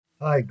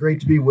Hi, great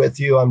to be with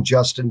you. I'm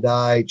Justin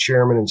Dye,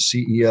 Chairman and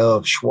CEO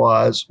of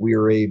Schwazze. We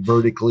are a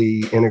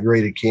vertically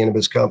integrated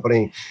cannabis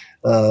company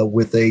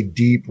with a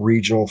deep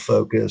regional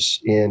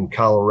focus in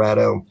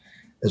Colorado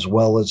as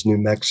well as New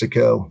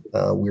Mexico.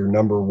 We're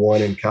number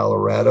one in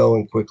Colorado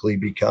and quickly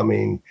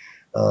becoming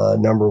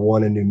number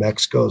one in New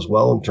Mexico as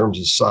well in terms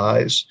of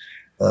size.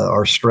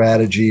 Our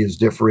strategy is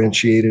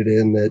differentiated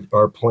in that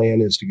our plan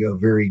is to go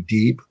very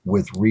deep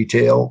with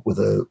retail, with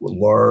a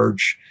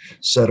large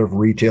set of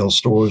retail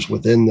stores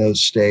within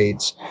those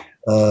states,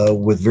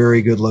 with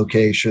very good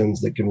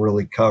locations that can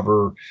really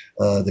cover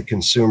the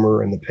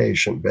consumer and the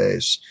patient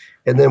base.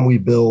 And then we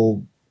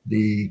build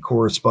the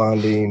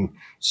corresponding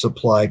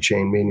supply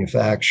chain,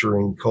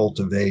 manufacturing,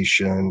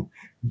 cultivation,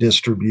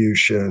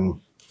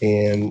 distribution,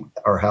 and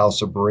our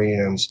house of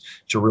brands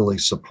to really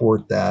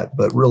support that.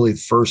 But really,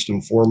 first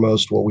and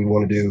foremost, what we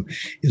want to do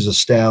is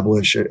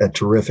establish a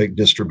terrific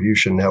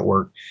distribution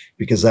network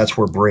because that's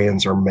where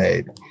brands are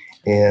made.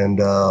 And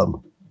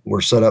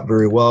we're set up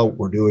very well.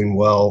 We're doing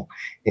well,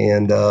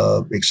 and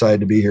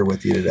excited to be here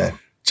with you today.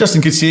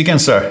 Justin, good to see you again,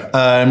 sir.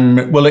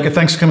 Well, look,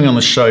 thanks for coming on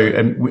the show.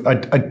 And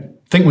I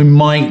think we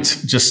might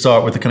just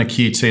start with the kind of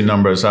Q2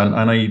 numbers.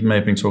 I know you may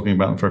have been talking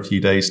about them for a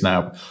few days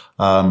now,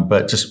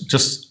 but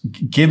just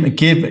give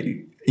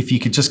if you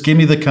could just give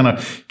me the kind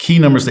of key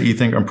numbers that you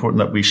think are important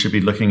that we should be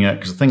looking at.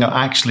 Because the thing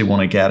I actually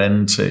want to get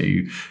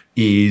into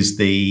is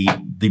the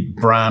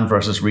brand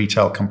versus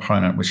retail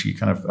component, which you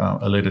kind of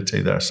alluded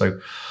to there. So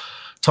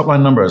top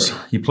line numbers,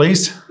 you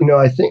pleased?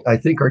 I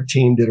think our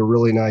team did a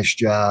really nice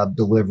job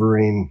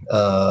delivering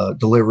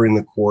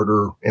the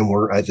quarter,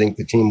 and I think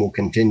the team will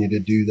continue to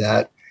do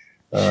that.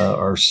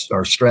 Our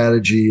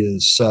strategy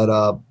is set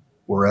up.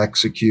 We're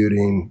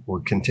executing.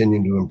 We're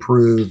continuing to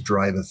improve,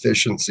 drive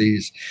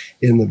efficiencies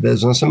in the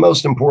business, and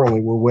most importantly,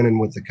 we're winning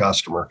with the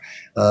customer,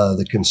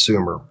 the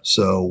consumer.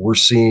 So we're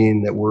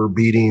seeing that we're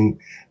beating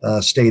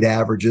state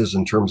averages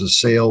in terms of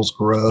sales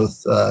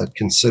growth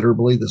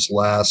considerably. This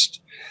last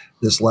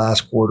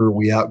quarter,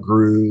 we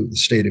outgrew the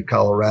state of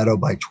Colorado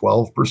by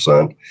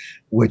 12%,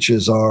 which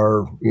is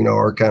our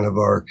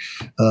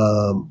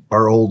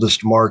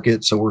oldest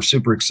market. So we're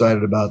super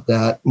excited about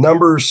that.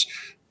 Numbers,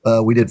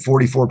 we did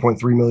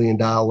 $44.3 million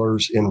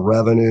in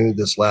revenue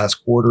this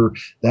last quarter.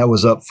 That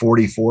was up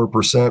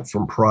 44%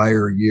 from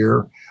prior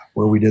year,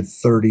 where we did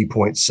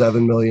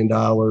 $30.7 million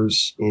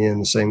in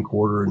the same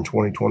quarter in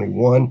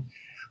 2021.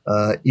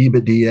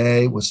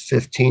 EBITDA was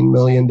 $15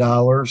 million,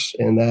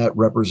 and that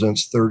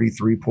represents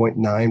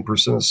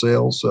 33.9% of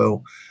sales.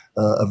 So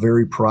a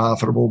very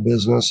profitable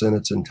business in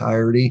its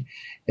entirety.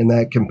 And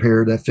that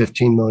compared to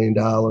 $15 million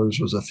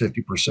was a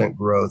 50%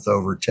 growth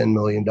over $10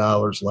 million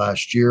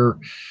last year.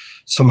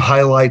 Some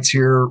highlights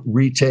here: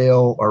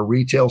 our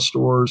retail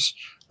stores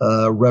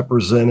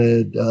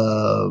represented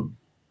over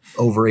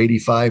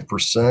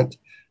 85%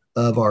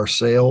 of our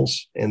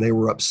sales, and they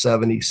were up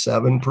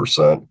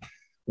 77%.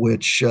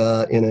 Which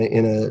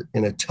in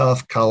a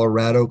tough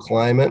Colorado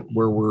climate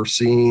where we're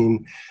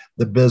seeing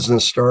the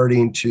business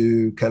starting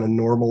to kind of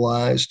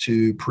normalize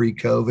to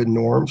pre-COVID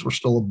norms. We're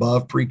still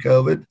above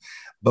pre-COVID,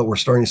 but we're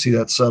starting to see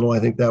that settle. I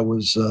think that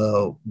was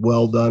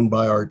well done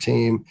by our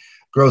team.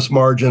 Gross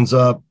margins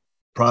up,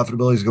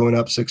 profitability is going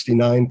up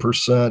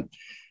 69%.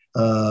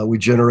 We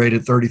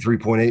generated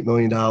 $33.8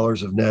 million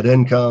of net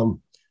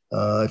income.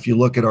 If you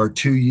look at our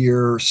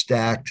 2-year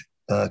stacked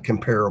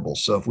comparables,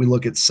 so if we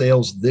look at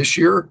sales this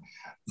year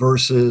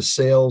versus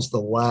sales the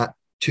last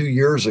 2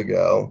 years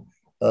ago,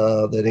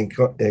 that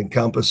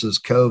encompasses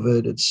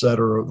COVID, et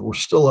cetera, we're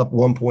still up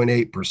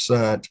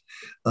 1.8%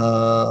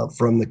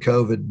 from the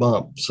COVID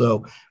bump.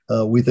 So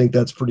we think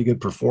that's pretty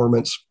good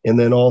performance. And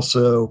then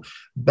also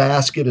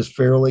basket is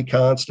fairly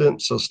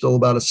constant. So still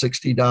about a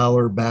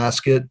 $60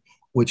 basket,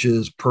 which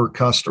is per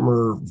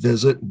customer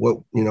visit,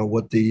 what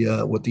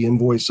the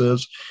invoice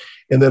is.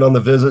 And then on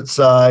the visit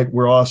side,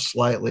 we're off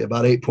slightly,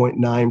 about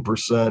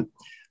 8.9%.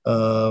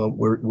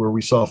 Where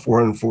we saw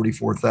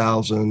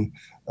 444,000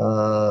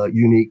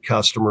 unique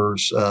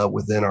customers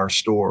within our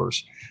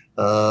stores.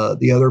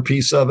 The other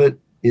piece of it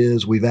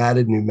is we've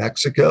added New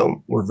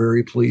Mexico. We're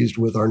very pleased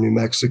with our New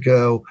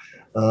Mexico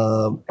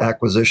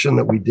acquisition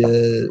that we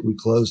did. We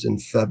closed in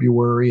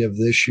February of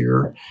this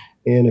year.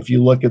 And if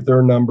you look at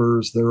their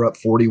numbers, they're up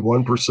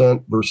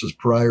 41% versus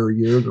prior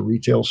year, the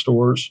retail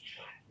stores.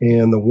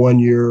 And the 1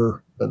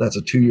 year, that's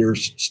a 2-year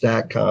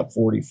stack comp,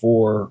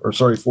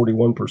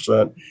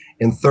 41%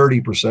 and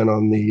 30%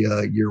 on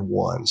the year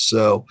one.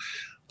 So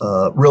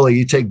really,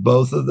 you take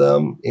both of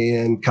them.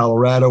 In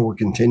Colorado, we're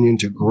continuing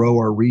to grow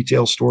our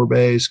retail store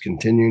base,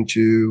 continuing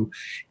to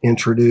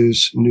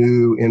introduce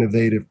new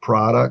innovative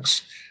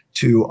products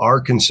to our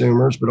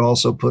consumers, but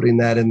also putting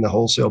that in the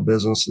wholesale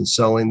business and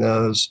selling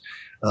those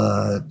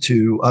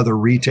to other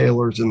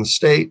retailers in the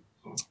state.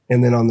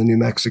 And then on the New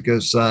Mexico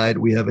side,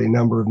 we have a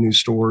number of new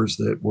stores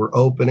that we're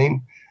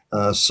opening.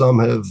 Some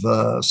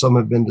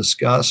have been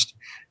discussed,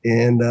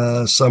 and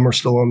some are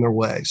still on their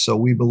way. So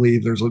we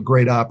believe there's a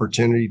great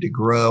opportunity to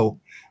grow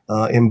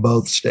in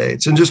both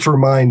states. And just to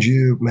remind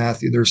you,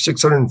 Matthew, there's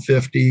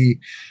 650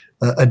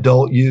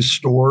 adult use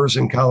stores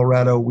in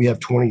Colorado. We have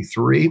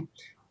 23.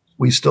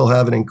 We still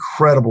have an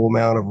incredible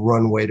amount of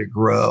runway to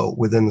grow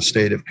within the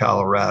state of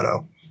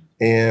Colorado.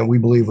 And we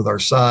believe with our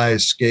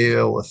size,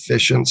 scale,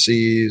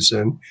 efficiencies,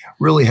 and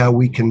really how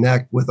we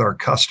connect with our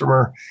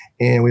customer.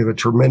 And we have a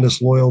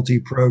tremendous loyalty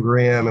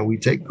program, and we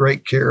take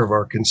great care of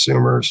our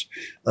consumers.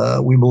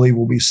 We believe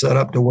we'll be set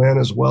up to win,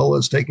 as well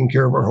as taking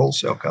care of our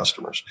wholesale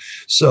customers.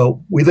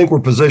 So we think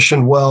we're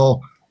positioned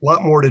well. A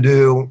lot more to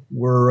do.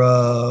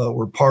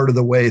 We're part of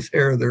the way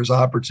there. There's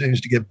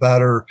opportunities to get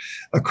better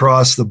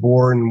across the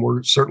board, and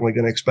we're certainly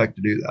going to expect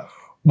to do that.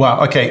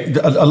 Wow. Okay.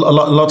 A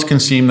lot to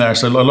consume there.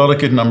 So a lot of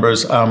good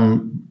numbers.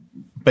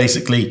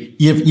 Basically,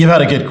 you've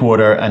had a good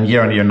quarter, and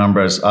year-on-year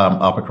numbers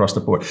up across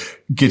the board.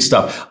 Good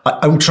stuff.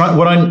 I'm trying.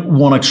 What I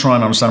want to try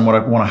and understand, what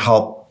I want to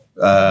help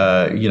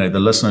the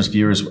listeners,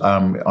 viewers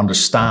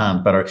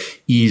understand better,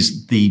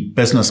 is the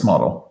business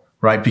model.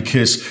 Right,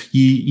 because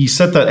you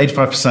said that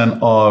 85%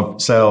 of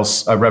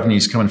sales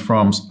revenues coming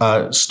from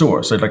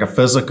stores, so like a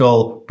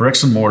physical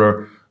bricks and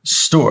mortar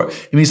store.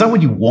 I mean, is that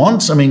what you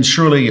want? I mean,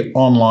 surely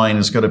online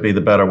is going to be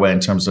the better way in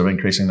terms of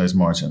increasing those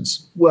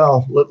margins.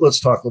 Well, let's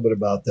talk a little bit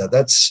about that.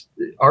 That's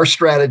our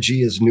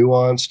strategy is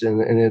nuanced,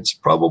 and it's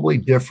probably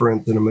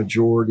different than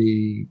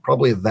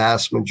probably a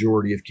vast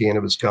majority of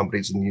cannabis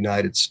companies in the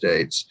United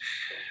States.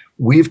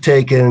 We've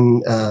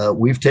taken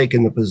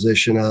the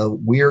position of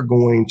we are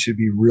going to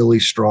be really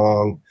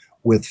strong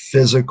with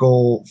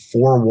physical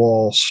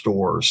 4-wall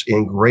stores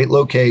in great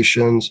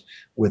locations,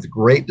 with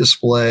great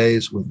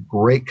displays, with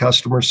great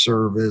customer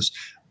service,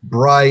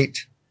 bright,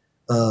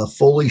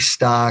 fully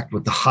stocked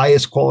with the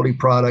highest quality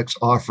products,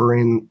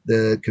 offering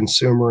the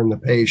consumer and the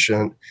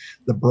patient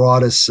the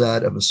broadest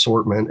set of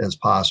assortment as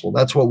possible.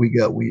 That's what we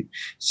go. We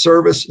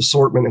service,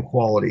 assortment, and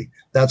quality.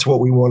 That's what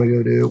we want to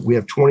go do. We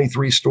have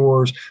 23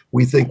 stores.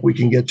 We think we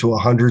can get to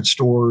 100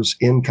 stores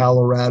in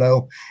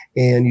Colorado,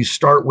 and you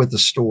start with the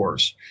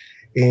stores.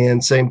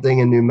 And same thing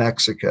in New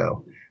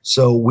Mexico.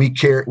 So we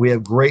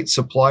have great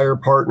supplier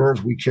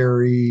partners. We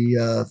carry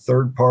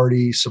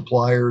third-party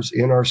suppliers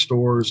in our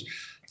stores,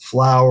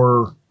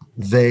 flower,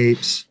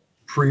 vapes,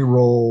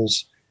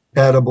 pre-rolls,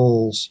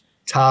 edibles,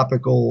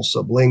 topicals,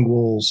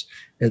 sublinguals,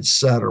 et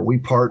cetera. We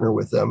partner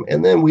with them.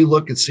 And then we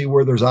look and see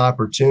where there's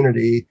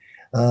opportunity,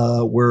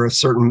 where a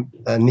certain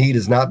need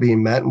is not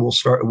being met. And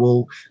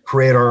we'll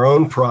create our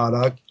own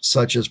product,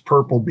 such as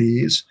Purple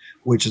Bees,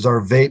 which is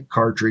our vape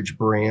cartridge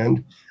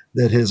brand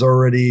that has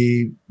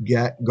already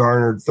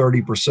garnered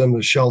 30% of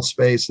the shelf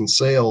space and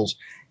sales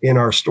in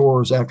our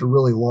stores after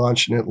really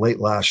launching it late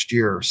last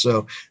year.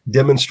 So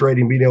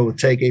demonstrating being able to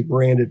take a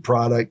branded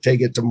product,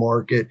 take it to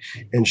market,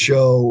 and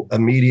show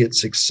immediate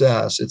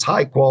success. It's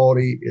high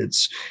quality.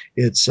 It's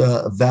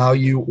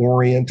value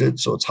oriented.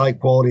 So it's high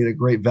quality at a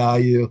great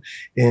value,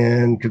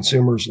 and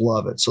consumers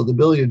love it. So the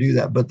ability to do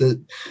that. But the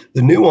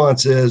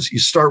nuance is you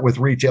start with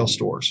retail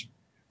stores.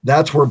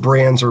 That's where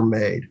brands are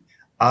made.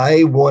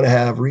 I want to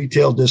have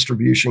retail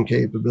distribution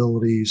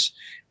capabilities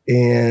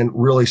and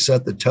really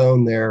set the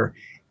tone there.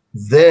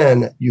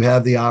 Then you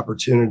have the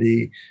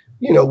opportunity.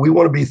 We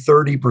want to be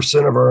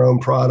 30% of our own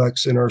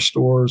products in our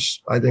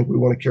stores. I think we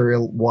want to carry a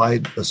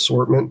wide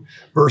assortment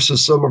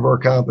versus some of our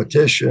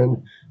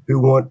competition who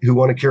want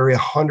to carry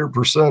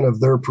 100% of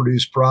their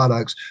produced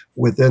products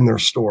within their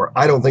store.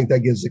 I don't think that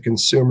gives the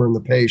consumer and the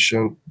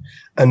patient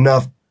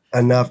enough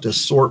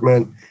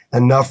assortment,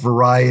 enough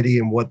variety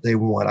in what they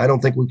want. I don't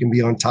think we can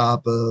be on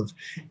top of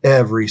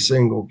every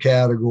single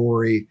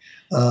category,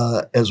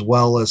 as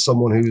well as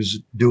someone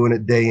who's doing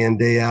it day in,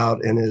 day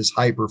out, and is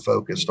hyper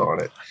focused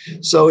on it.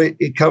 So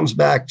it comes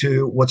back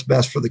to what's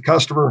best for the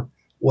customer,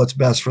 what's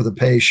best for the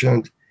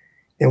patient.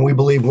 And we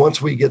believe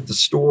once we get the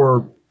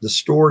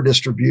store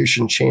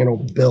distribution channel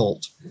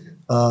built,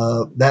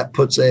 that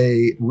puts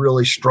a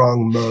really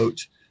strong moat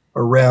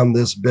around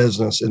this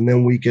business. And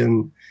then we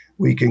can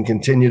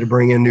continue to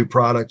bring in new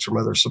products from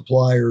other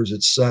suppliers,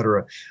 et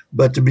cetera.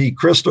 But to be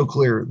crystal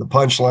clear, the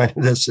punchline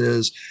of this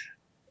is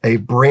a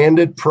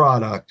branded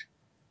product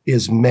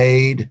is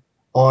made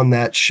on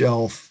that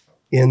shelf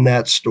in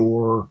that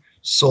store,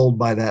 sold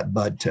by that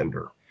bud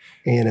tender.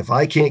 And if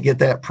I can't get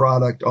that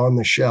product on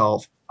the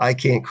shelf, I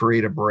can't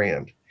create a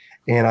brand.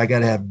 And I got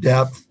to have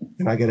depth,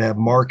 and I got to have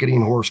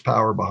marketing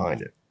horsepower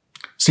behind it.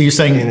 So you're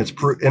saying, and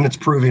it's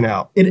proving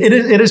out. It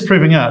is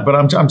proving out. But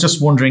I'm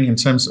just wondering, in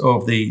terms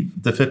of the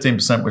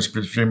 15%, which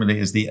presumably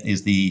is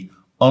the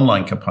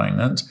online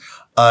component,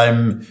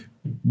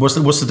 what's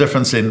the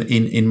difference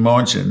in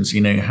margins?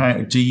 How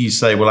do you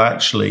say, well,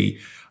 actually,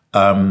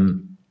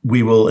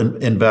 we will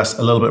invest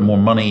a little bit more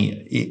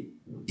money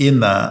in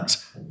that,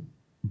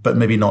 but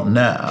maybe not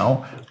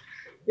now?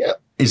 Yeah.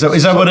 Is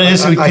that what it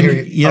is? I hear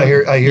you. I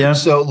hear. Yeah.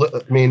 So,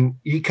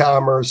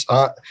 e-commerce.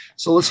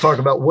 So let's talk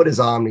about what is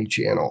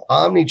omni-channel.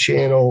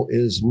 Omni-channel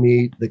is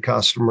meet the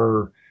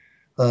customer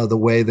the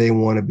way they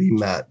want to be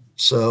met.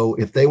 So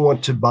if they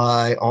want to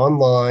buy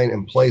online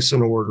and place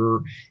an order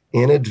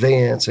in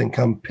advance and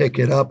come pick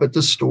it up at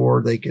the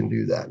store, they can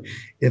do that.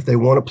 If they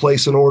want to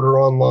place an order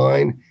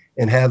online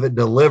and have it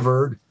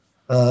delivered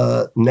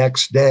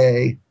next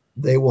day,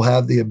 they will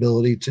have the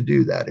ability to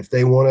do that. If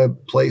they want to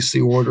place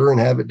the order and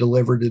have it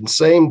delivered in the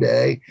same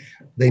day,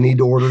 they need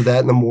to order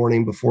that in the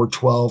morning before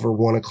 12 or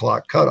 1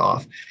 o'clock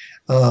cutoff.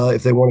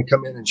 If they want to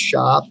come in and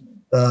shop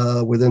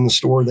within the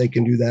store, they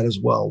can do that as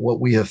well. What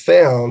we have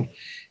found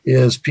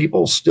is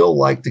people still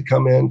like to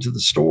come into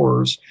the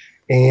stores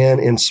and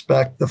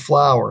inspect the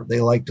flower.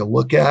 They like to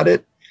look at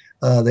it.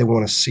 They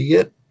want to see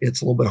it.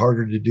 It's a little bit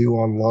harder to do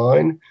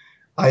online.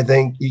 I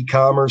think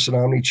e-commerce and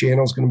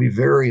omni-channel is going to be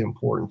very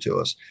important to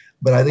us,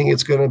 but I think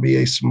it's going to be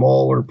a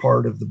smaller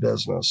part of the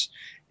business.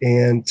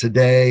 And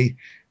today,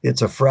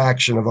 it's a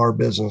fraction of our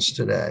business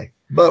today.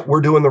 But we're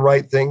doing the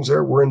right things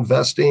there. We're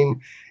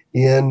investing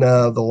in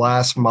the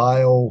last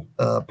mile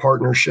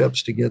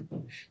partnerships to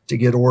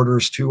get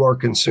orders to our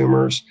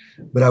consumers.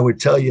 But I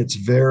would tell you it's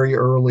very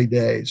early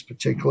days,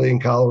 particularly in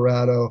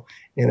Colorado,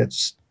 and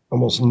it's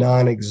almost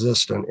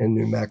non-existent in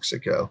New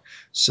Mexico.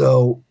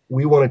 So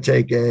we want to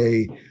take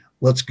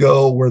let's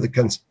go where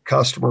the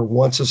customer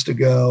wants us to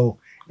go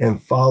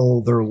and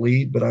follow their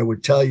lead. But I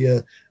would tell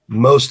you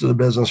most of the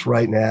business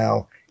right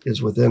now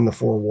is within the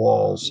four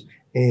walls.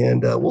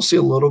 And we'll see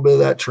a little bit of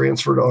that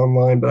transfer to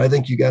online, but I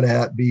think you got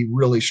to be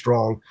really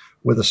strong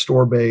with a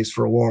store base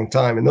for a long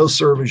time. And those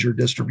serve as your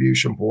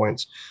distribution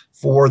points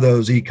for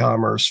those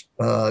e-commerce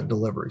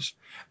deliveries.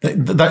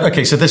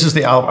 Okay, so this is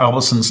the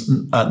Albertsons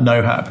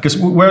know-how. Because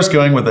where I was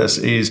going with this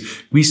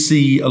is we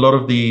see a lot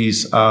of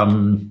these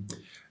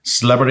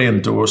celebrity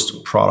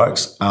endorsed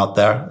products out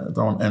there.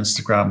 They're on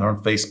Instagram, they're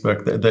on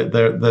Facebook,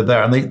 they're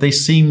there. And they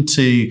seem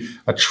to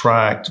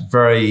attract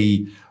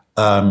very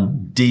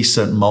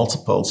decent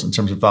multiples in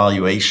terms of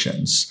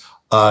valuations.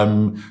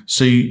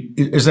 So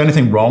is there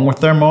anything wrong with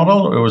their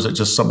model, or is it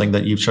just something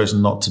that you've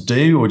chosen not to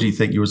do, or do you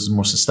think yours is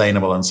more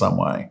sustainable in some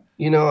way?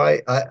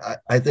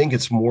 I think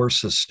it's more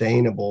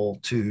sustainable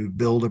to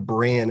build a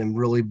brand and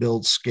really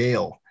build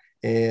scale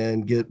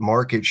and get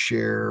market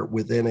share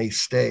within a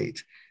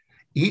state.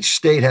 Each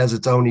state has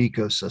its own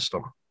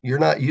ecosystem. You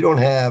don't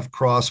have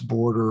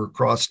cross-border,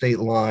 cross-state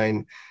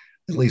line,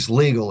 at least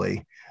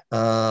legally,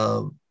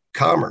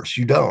 commerce.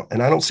 You don't.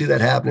 And I don't see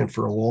that happening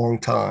for a long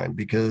time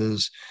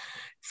because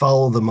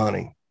follow the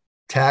money.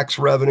 Tax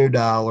revenue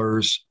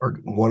dollars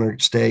want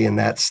to stay in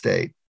that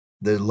state.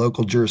 The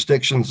local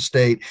jurisdictions,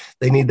 state,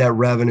 they need that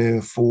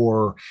revenue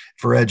for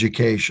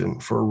education,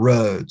 for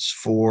roads,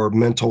 for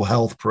mental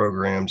health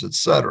programs, et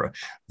cetera.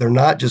 They're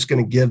not just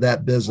going to give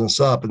that business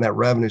up and that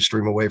revenue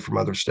stream away from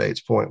other states,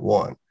 point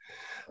one.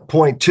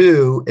 Point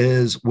two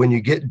is when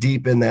you get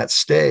deep in that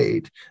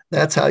state,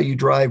 that's how you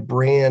drive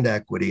brand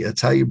equity.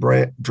 That's how you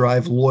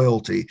drive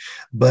loyalty.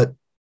 But,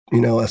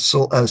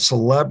 a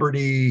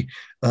celebrity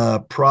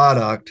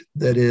product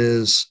that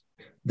is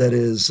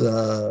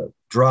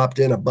dropped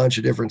in a bunch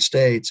of different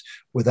states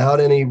without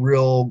any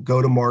real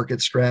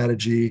go-to-market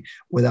strategy,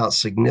 without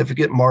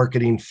significant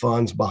marketing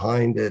funds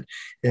behind it,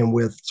 and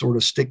with sort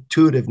of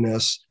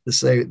stick-to-itiveness to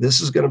say, this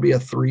is going to be a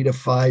 3 to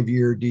 5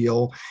 year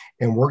deal,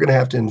 and we're going to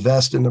have to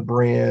invest in the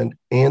brand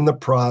and the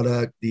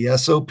product, the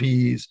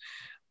SOPs.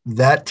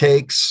 That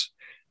takes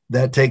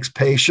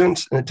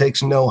patience and it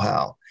takes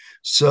know-how.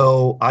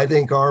 So I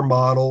think our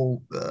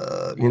model,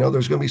 there's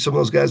going to be some of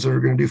those guys that are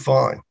going to do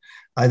fine.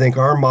 I think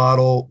our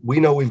model, we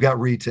know we've got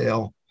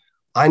retail.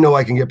 I know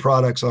I can get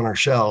products on our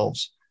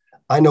shelves.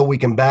 I know we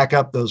can back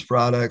up those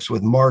products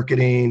with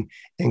marketing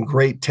and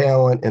great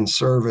talent and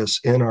service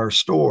in our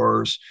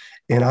stores.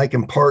 And I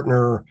can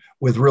partner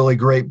with really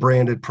great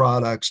branded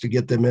products to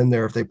get them in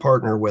there if they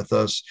partner with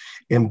us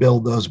and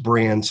build those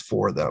brands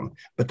for them.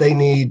 But they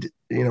need,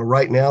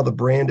 right now, the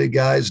branded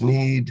guys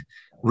need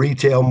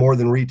retail more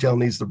than retail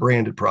needs the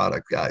branded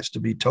product guys, to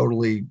be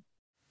totally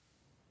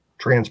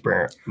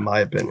transparent, in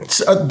my opinion.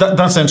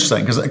 That's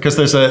interesting because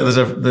there's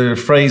a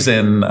phrase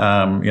in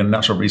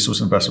natural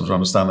resource investors will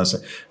understand this.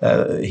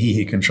 He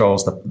who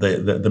controls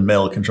the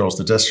mill controls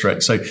the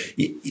district. So,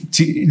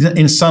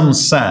 in some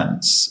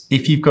sense,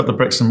 if you've got the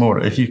bricks and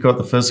mortar, if you've got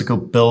the physical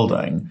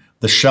building,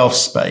 the shelf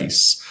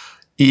space,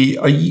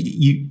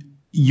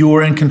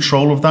 you're in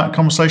control of that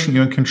conversation.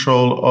 You're in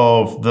control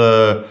of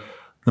the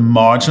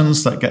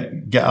margins that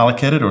get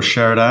allocated or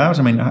shared out.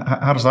 I mean,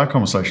 how does that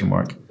conversation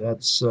work?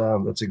 That's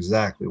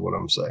exactly what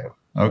I'm saying.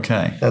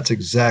 Okay. That's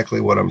exactly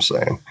what I'm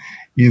saying.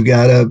 You've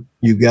got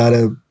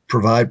to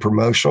provide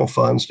promotional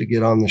funds to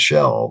get on the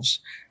shelves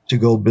to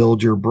go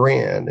build your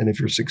brand. And if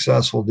you're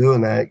successful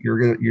doing that,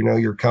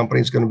 your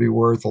company's going to be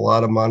worth a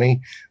lot of money.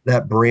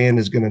 That brand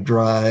is going to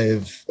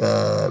drive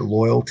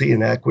loyalty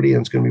and equity,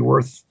 and it's going to be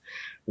worth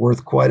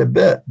quite a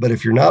bit. But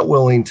if you're not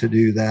willing to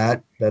do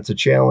that, that's a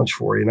challenge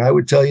for you. And I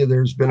would tell you,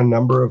 there's been a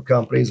number of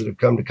companies that have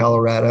come to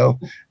Colorado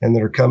and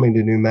that are coming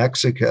to New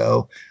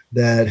Mexico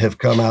that have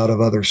come out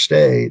of other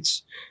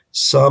states.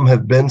 Some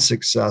have been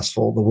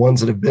successful. The ones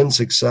that have been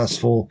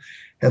successful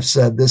have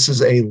said, this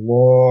is a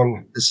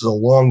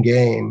long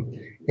game,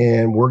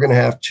 and we're going to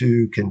have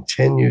to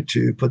continue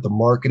to put the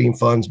marketing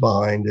funds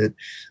behind it,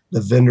 the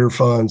vendor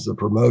funds, the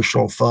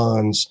promotional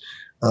funds,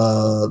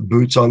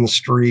 boots on the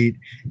street,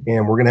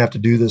 and we're going to have to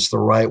do this the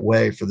right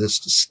way for this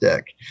to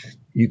stick.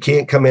 You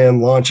can't come in,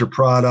 launch a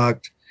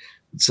product,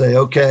 say,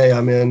 okay,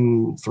 I'm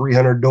in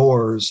 300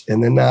 doors,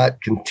 and then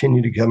not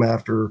continue to come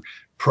after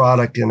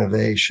product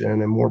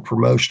innovation and more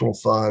promotional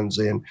funds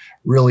and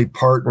really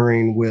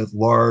partnering with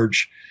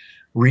large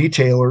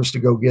retailers to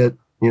go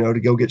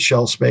get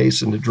shelf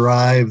space and to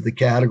drive the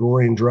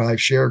category and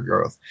drive share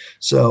growth.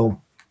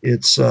 So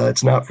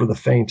it's not for the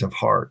faint of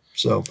heart.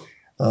 So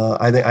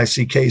I think I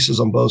see cases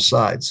on both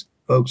sides.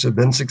 Folks have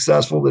been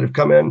successful that have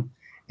come in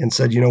and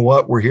said, you know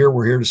what, we're here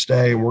to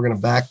stay, and we're going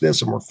to back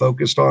this, and we're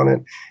focused on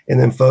it. And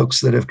then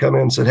folks that have come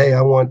in and said, hey,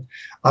 I want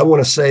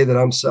to say that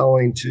I'm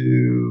selling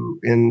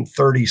in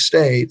 30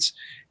 states,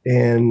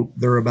 and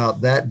they're about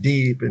that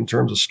deep in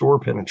terms of store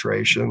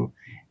penetration,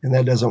 and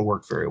that doesn't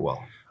work very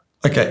well.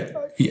 Okay,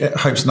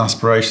 hopes and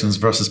aspirations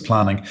versus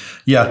planning.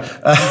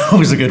 Yeah,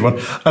 always a good one.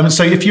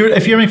 So if you're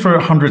aiming for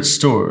 100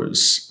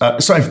 stores,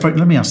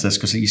 let me ask this,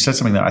 because you said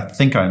something that I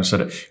think I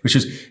understood it, which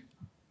is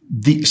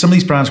some of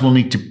these brands will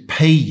need to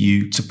pay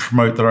you to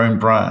promote their own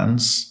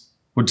brands.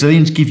 Or do they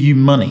need to give you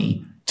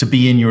money to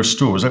be in your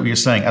store? Is that what you're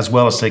saying, as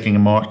well as taking a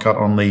markup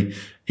on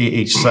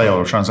each sale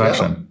or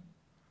transaction? Yeah.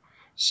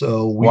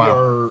 So we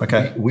are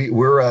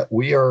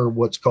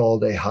what's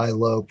called a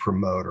high-low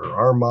promoter.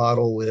 Our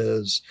model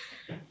is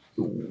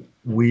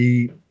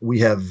we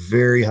have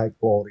very high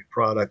quality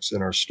products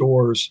in our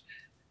stores.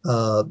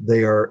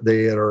 They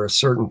are a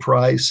certain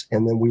price,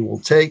 and then we will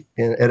take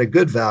at a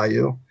good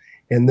value,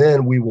 and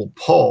then we will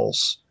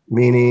pulse,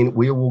 meaning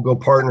we will go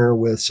partner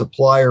with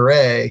supplier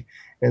A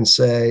and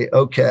say,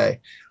 okay,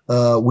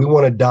 we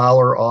want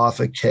 $1 off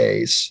a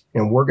case,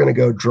 and we're going to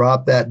go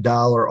drop that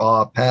 $1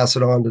 off, pass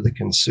it on to the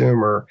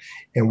consumer,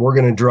 and we're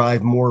going to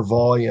drive more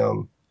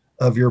volume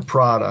of your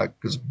product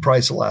because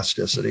price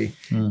elasticity.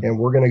 And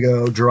we're going to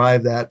go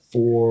drive that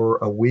for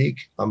a week,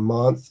 a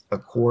month, a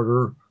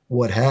quarter,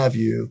 what have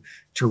you,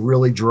 to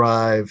really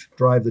drive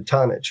the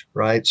tonnage,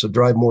 right? So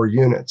drive more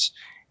units.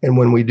 And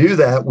when we do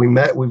that,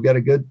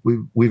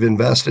 we've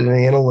invested in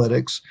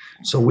analytics,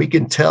 so we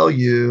can tell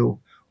you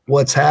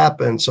what's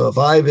happened. So if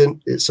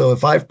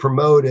I've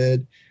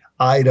promoted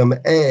item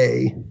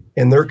A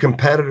and their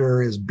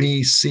competitor is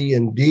B, C,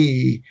 and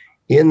D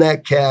in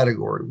that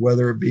category,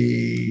 whether it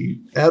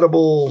be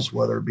edibles,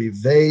 whether it be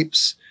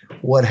vapes,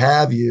 what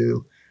have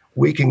you,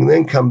 we can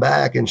then come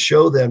back and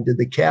show them, did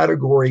the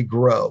category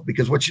grow?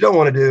 Because what you don't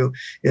want to do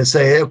is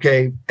say, hey,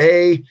 okay,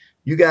 A,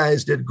 you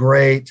guys did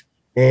great.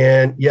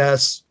 And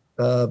yes,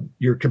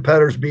 your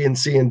competitors B and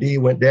C and D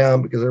went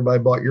down because everybody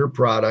bought your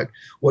product.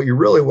 What you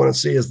really want to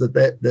see is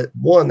that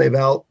one,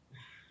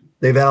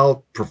 they've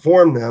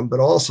outperformed them, but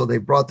also they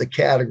brought the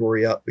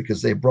category up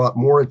because they brought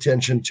more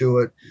attention to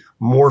it,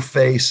 more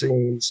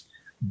facings,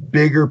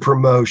 bigger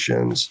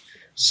promotions.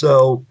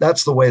 So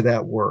that's the way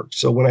that works.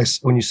 So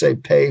when you say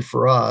pay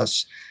for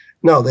us,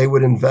 no, they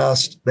would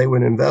invest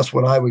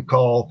what I would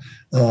call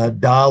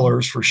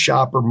dollars for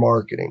shopper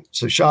marketing.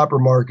 So shopper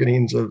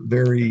marketing is a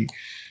very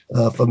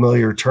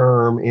familiar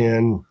term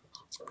in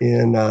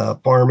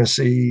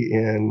pharmacy,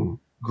 in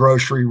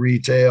grocery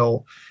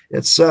retail,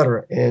 et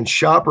cetera. And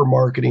shopper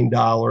marketing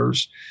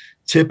dollars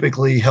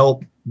typically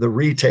help the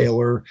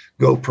retailer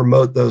go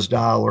promote those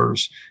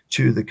dollars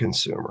to the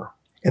consumer.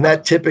 And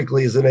that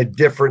typically is in a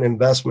different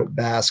investment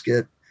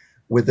basket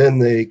within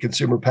the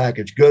consumer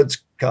packaged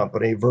goods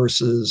company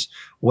versus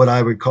what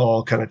I would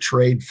call kind of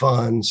trade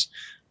funds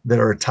that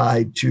are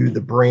tied to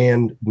the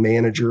brand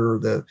manager,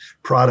 the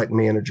product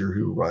manager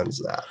who runs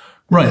that.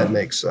 Right. That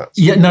makes sense.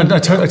 Yeah, no,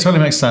 it totally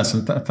makes sense.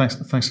 And thanks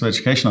for the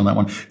education on that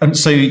one. And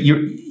so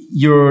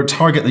your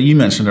target that you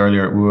mentioned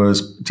earlier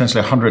was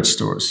potentially 100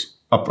 stores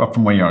up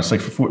from where you are. It's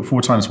like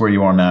four times where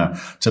you are now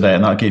today.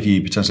 And that'll give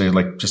you potentially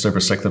like just under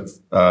a sixth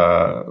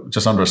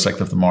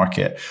of the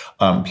market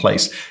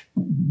place.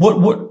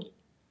 What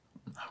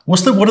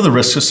are the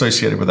risks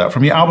associated with that?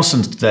 From your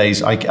Albertsons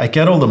days, I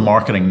get all the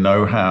marketing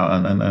know-how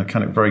and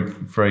kind of very,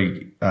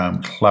 very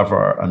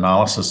clever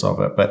analysis of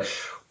it. But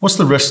what's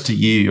the risk to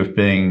you of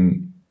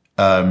being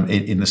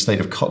in the state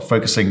of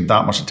focusing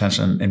that much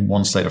attention in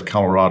one state of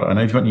Colorado? I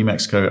know you've got New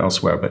Mexico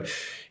elsewhere, but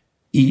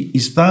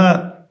is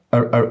that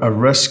a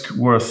risk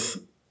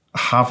worth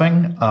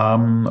having?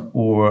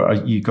 Or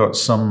you got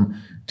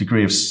some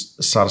degree of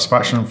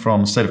satisfaction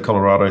from the state of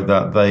Colorado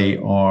that they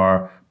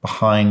are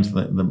behind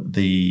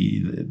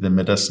the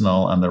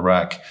medicinal and the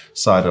rec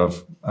side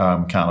of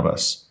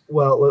cannabis?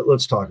 Well,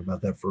 let's talk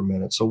about that for a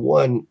minute. So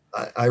one,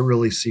 I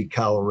really see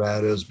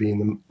Colorado as being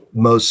the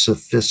most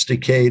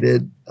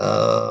sophisticated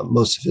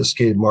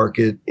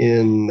market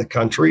in the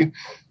country.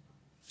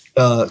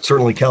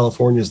 Certainly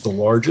California is the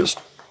largest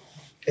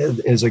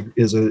and is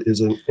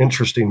an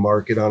interesting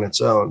market on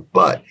its own.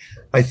 But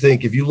I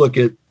think if you look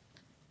at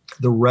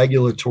the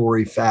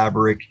regulatory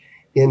fabric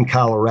in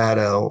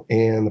Colorado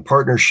and the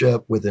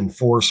partnership with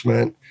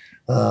enforcement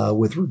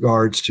with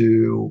regards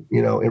to,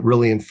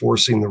 really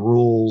enforcing the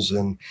rules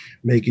and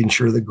making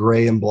sure the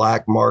gray and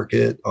black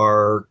market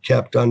are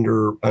kept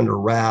under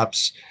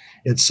wraps,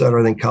 et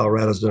cetera. I think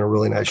Colorado's done a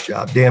really nice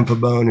job. Dan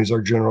Pabon, who's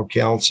our general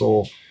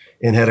counsel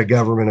and head of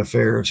government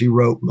affairs, he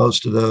wrote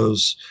most of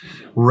those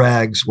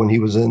regs when he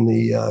was in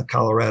the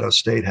Colorado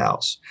State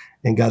House.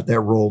 and got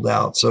that rolled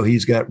out. So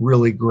he's got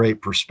really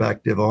great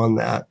perspective on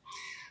that.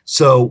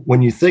 So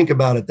when you think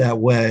about it that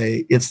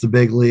way, it's the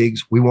big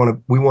leagues. We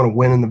want to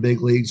win in the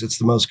big leagues. It's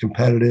the most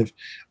competitive.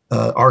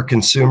 Our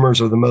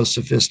consumers are the most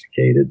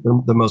sophisticated,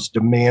 the most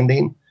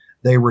demanding.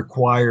 They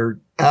require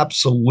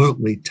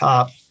absolutely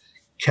top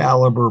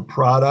caliber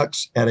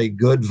products at a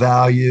good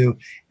value,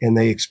 and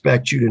they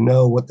expect you to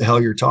know what the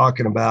hell you're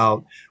talking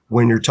about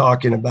when you're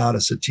talking about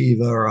a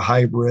sativa or a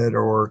hybrid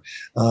or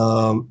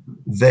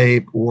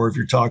vape, or if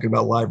you're talking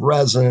about live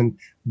resin.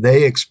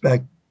 They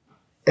expect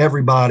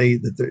everybody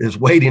that is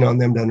waiting on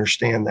them to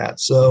understand that.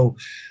 So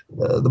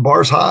the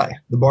bar's high.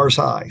 The bar's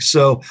high.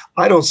 So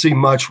I don't see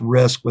much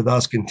risk with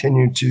us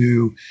continue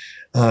to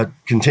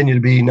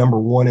be number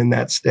one in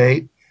that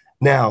state.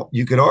 Now,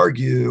 you could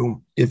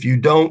argue if you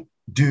don't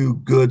do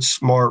good,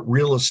 smart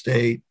real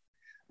estate,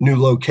 new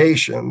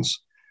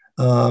locations,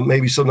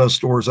 maybe some of those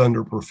stores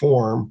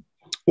underperform,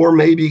 or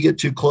maybe you get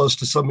too close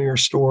to some of your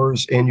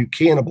stores and you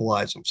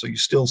cannibalize them. So you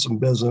steal some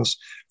business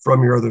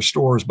from your other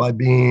stores by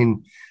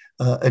being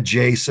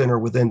adjacent or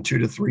within 2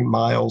 to 3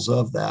 miles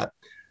of that.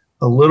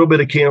 A little bit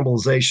of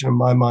cannibalization in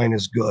my mind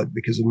is good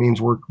because it means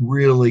we're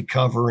really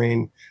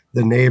covering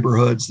the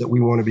neighborhoods that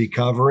we want to be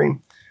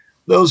covering.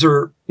 Those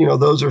are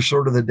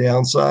sort of the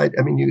downside.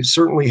 I mean, you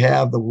certainly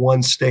have the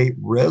one state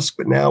risk,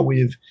 but now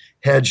we've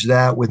hedged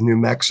that with New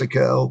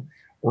Mexico.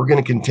 We're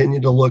going to continue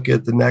to look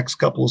at the next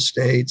couple of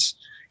states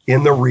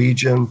in the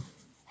region.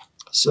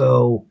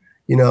 So,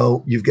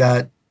 you've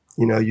got,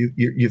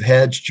 you've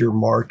hedged your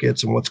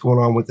markets and what's going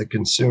on with the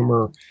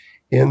consumer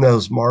in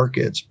those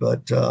markets.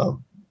 But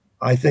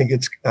I think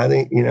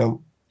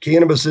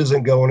cannabis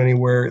isn't going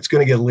anywhere. It's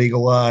going to get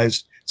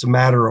legalized. It's a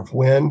matter of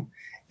when.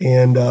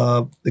 And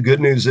the good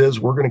news is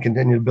we're going to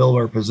continue to build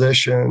our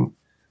position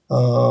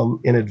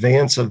in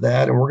advance of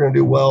that, and we're going to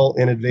do well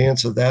in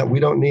advance of that. We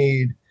don't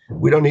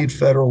need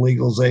federal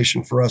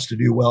legalization for us to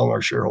do well and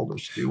our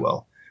shareholders to do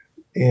well.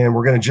 And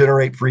we're going to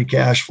generate free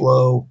cash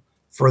flow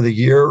for the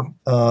year.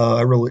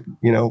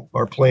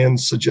 Our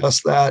plans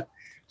suggest that.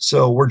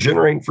 So we're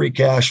generating free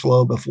cash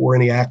flow before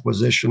any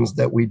acquisitions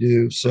that we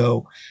do.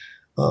 So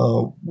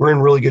we're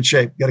in really good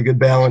shape. Got a good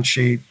balance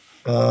sheet.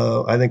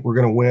 I think we're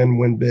going to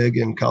win big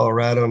in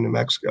Colorado and New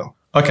Mexico.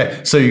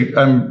 Okay, so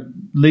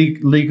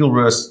legal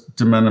risk,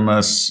 de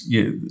minimis.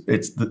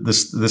 It's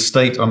the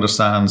state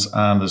understands,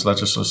 and there's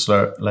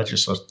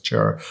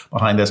legislature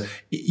behind this.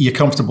 You're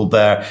comfortable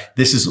there.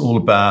 This is all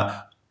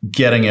about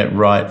getting it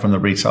right from the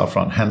retail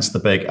front. Hence the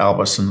big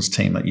Albertsons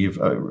team that you've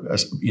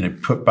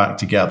put back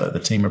together. The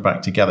team are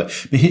back together.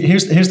 But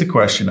here's the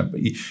question: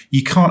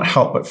 you can't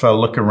help but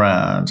look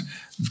around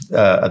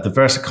at the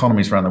various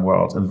economies around the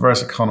world and the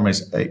various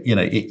economies,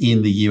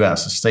 in the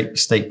US,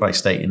 state by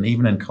state, and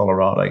even in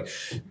Colorado,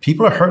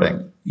 people are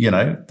hurting.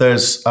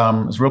 There's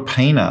real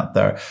pain out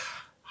there.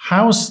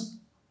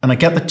 And I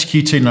get the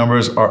Q2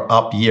 numbers are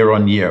up year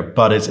on year,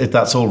 but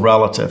that's all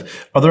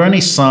relative. Are there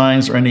any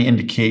signs or any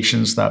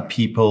indications that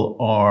people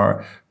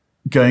are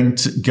going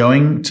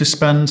to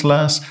spend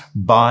less,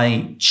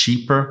 buy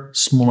cheaper,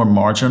 smaller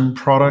margin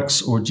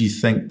products, or do you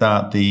think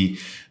that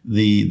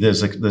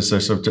there's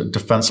a sort of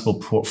defensible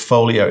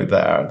portfolio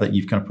there that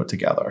you've kind of put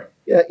together?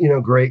 Yeah,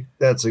 great.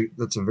 That's a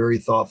very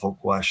thoughtful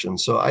question.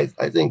 So I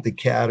think the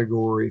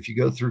category, if you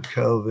go through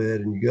COVID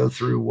and you go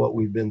through what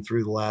we've been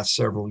through the last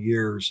several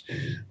years,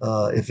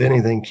 if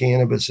anything,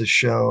 cannabis has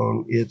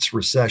shown it's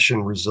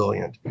recession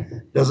resilient.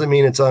 Doesn't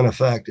mean it's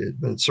unaffected,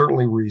 but it's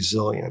certainly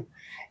resilient.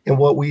 And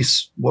what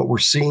we're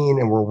seeing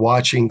and we're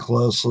watching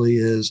closely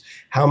is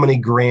how many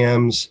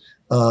grams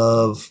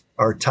of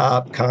our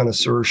top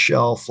connoisseur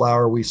shelf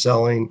flower we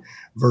selling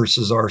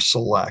versus our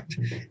select.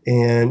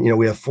 And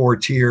we have 4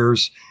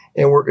 tiers.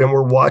 And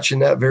we're watching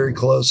that very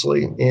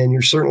closely. And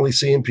you're certainly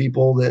seeing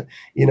people that,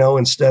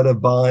 instead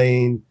of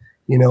buying,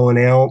 an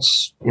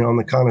ounce, on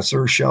the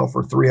connoisseur shelf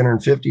for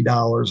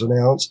 $350 an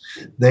ounce,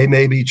 they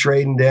may be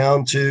trading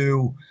down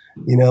to,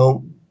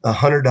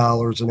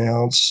 $100 an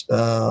ounce,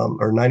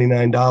 or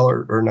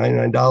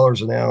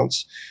 $99 an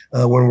ounce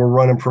when we're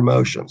running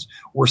promotions.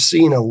 We're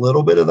seeing a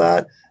little bit of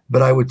that,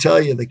 but I would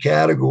tell you the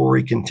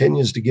category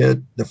continues to get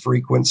the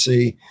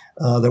frequency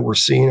that we're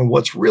seeing. And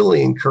what's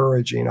really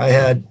encouraging, I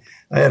had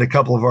a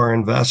couple of our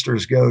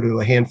investors go to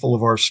a handful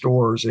of our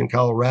stores in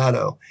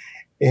Colorado,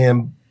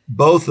 and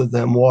both of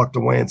them walked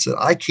away and said,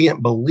 I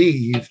cannot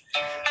believe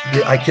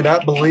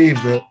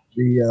that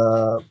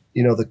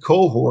the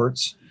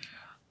cohorts,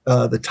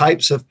 the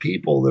types of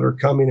people that are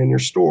coming in your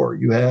store.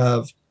 You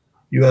have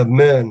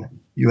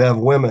men, you have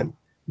women,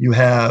 you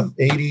have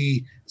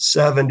 80,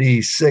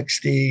 70,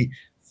 60,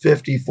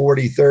 50,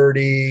 40,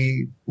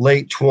 30,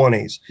 late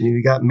 20s.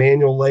 You got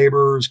manual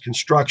laborers,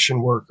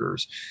 construction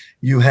workers.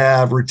 You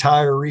have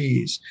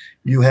retirees.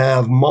 You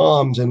have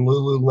moms in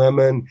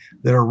Lululemon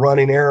that are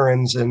running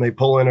errands, and they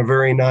pull in a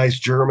very nice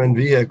German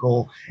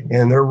vehicle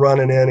and they're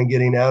running in and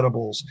getting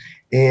edibles.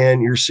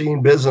 And you're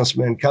seeing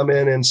businessmen come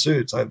in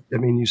suits.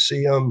 You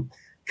see them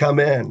come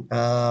in.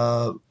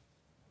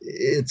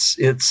 it's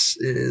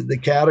the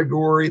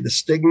category, the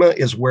stigma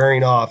is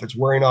wearing off. It's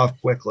wearing off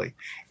quickly.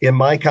 In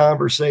my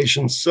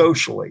conversations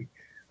socially,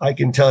 I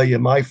can tell you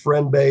my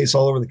friend base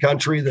all over the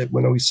country that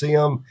when we see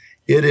them,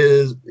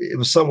 it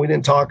was something we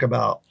didn't talk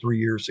about 3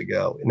 years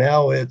ago.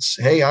 Now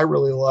it's, hey, I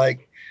really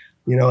like,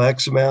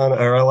 X amount,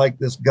 or I like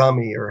this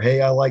gummy, or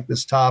hey, I like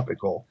this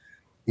topical,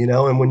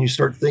 and when you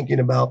start thinking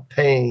about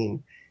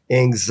pain,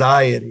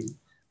 anxiety,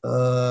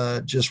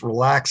 just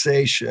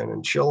relaxation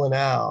and chilling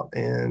out,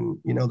 and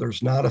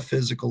there's not a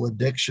physical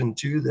addiction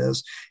to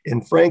this.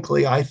 And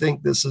frankly, I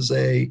think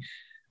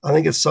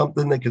it's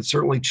something that could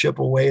certainly chip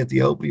away at the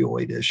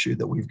opioid issue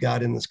that we've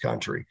got in this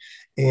country.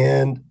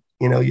 And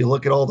you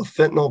look at all the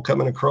fentanyl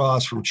coming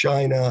across from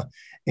China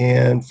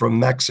and from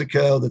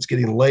Mexico that's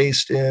getting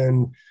laced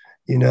in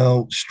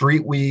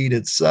street weed,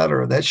 et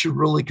cetera. That should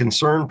really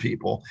concern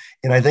people.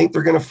 And I think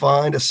they're going to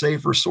find a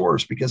safer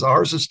source because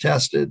ours is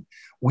tested.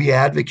 We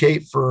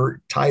advocate for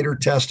tighter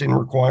testing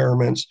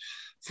requirements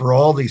for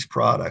all these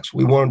products.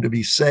 We want them to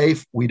be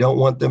safe. We don't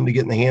want them to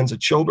get in the hands of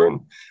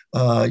children.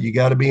 You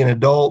got to be an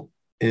adult.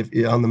 If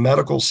on the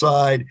medical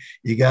side,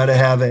 you got to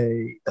have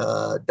a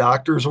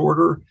doctor's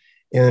order.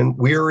 And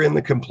we're in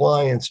the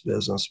compliance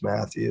business,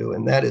 Matthew,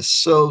 and that is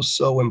so,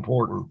 so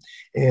important.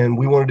 And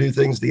we want to do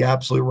things the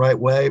absolute right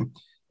way.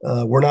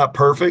 We're not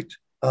perfect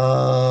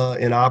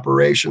in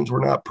operations.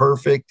 We're not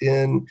perfect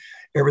in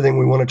everything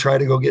we want to try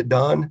to go get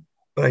done.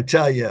 But I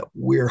tell you,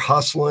 we're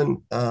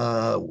hustling.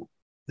 The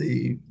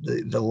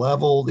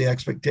level, the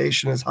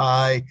expectation is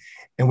high,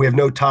 and we have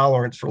no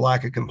tolerance for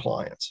lack of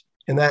compliance.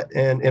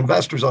 And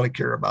investors ought to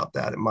care about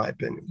that, in my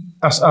opinion.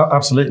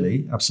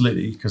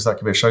 Absolutely, because that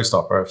could be a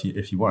showstopper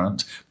if you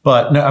weren't.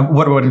 But no,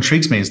 what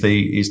intrigues me is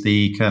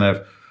the kind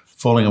of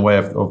falling away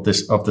of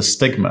the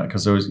stigma,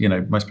 because there was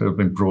most people have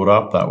been brought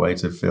up that way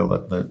to feel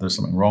that there's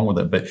something wrong with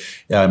it. But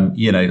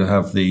to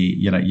have the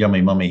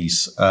yummy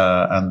mummies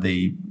and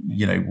the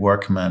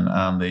workmen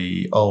and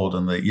the old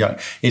and the young,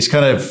 it's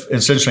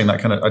interesting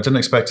that kind of, I didn't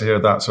expect to hear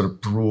that sort of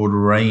broad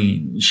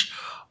range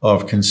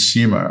of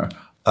consumer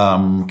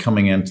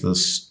coming into the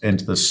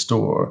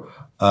store,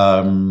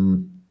 for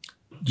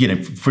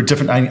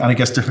different, and I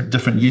guess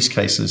different use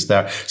cases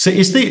there. So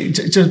is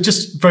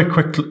just very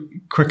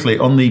quickly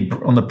on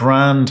the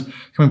brand,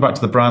 coming back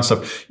to the brand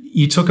stuff,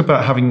 you talk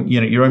about having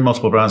your own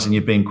multiple brands and you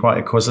being quite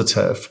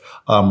acquisitive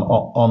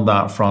on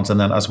that front, and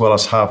then as well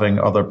as having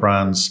other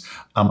brands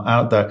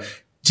out there.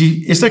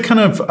 Is there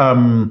kind of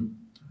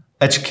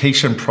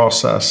education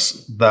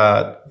process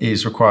that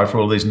is required for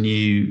all these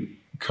new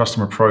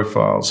customer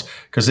profiles?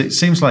 Because it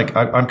seems like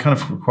I'm kind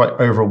of quite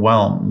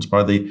overwhelmed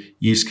by the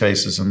use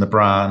cases and the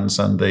brands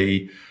and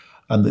the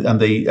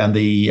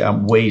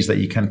ways that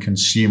you can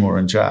consume or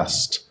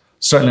ingest.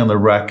 Certainly on the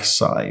rec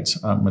side,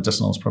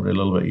 medicinal is probably a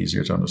little bit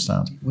easier to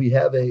understand. We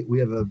have a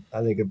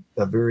I think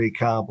a very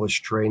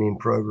accomplished training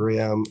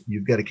program.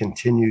 You've got to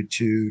continue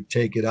to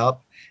take it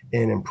up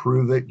and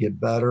improve it,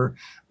 get better.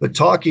 But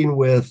talking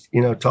with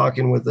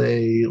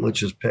let's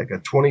just pick a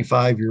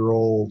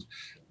 25-year-old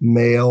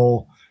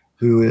male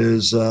who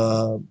is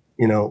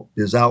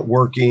out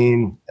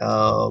working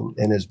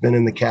and has been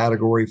in the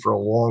category for a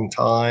long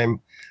time.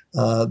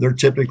 They're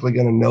typically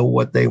going to know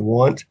what they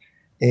want,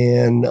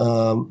 and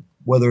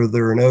whether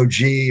they're an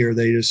OG or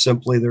they just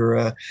simply they're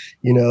a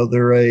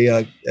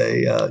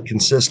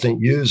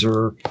consistent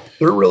user.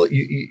 They're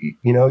really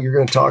you're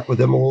going to talk with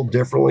them a little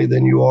differently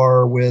than you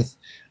are with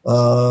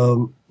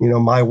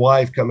my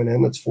wife coming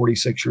in that's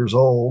 46 years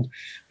old,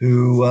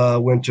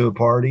 who went to a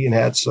party and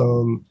had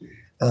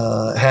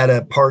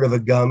a part of a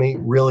gummy,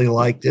 really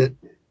liked it,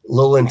 a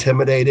little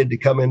intimidated to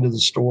come into the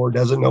store,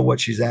 doesn't know what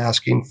she's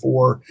asking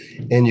for.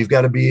 And you've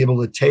got to be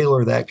able to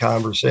tailor that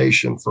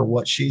conversation for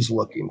what she's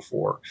looking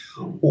for.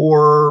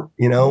 Or,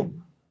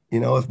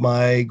 if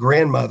my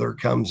grandmother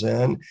comes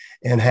in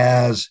and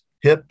has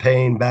hip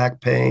pain,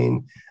 back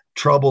pain,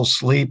 trouble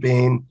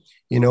sleeping,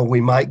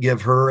 we might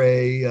give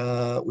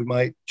her we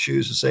might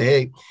choose to say,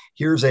 hey,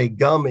 here's a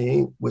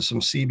gummy with some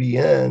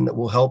CBN that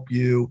will help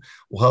you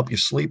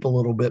sleep a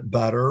little bit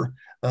better.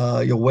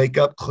 You'll wake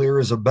up clear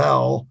as a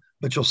bell,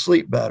 but you'll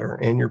sleep better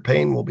and your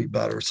pain will be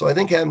better. So I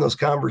think having those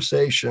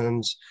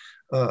conversations,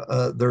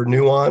 they're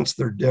nuanced,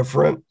 they're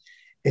different.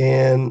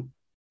 And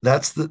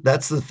that's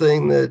the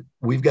thing that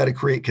we've got to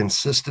create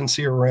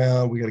consistency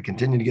around. We got to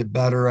continue to get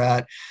better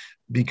at,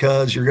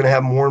 because you're going to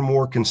have more and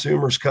more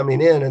consumers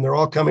coming in, and they're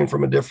all coming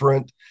from a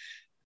different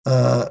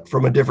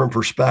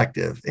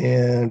perspective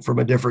and from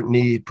a different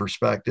need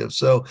perspective.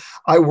 So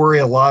I worry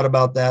a lot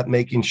about that,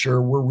 making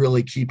sure we're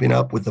really keeping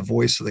up with the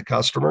voice of the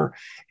customer.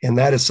 And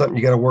that is something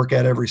you got to work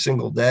at every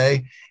single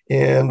day.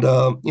 And,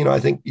 I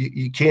think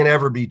you can't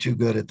ever be too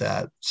good at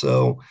that.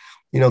 So,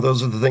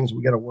 those are the things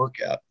we got to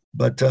work at.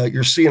 But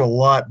you're seeing a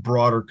lot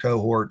broader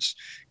cohorts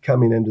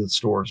coming into the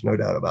stores, no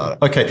doubt about it.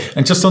 Okay,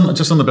 and just on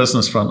the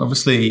business front,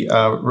 obviously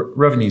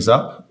revenue's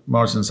up,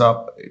 margins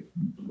up,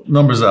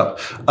 numbers up.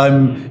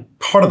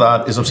 Part of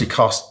that is obviously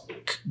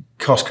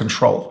cost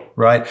control,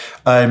 right?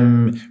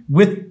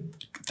 With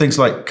things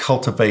like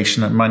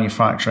cultivation and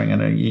manufacturing,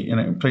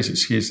 and please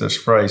excuse this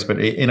phrase, but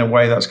in a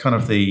way that's kind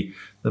of the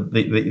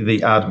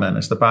admin,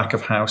 is the back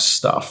of house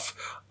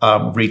stuff.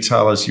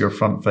 Retail is your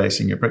front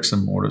facing, your bricks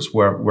and mortars,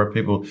 where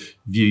people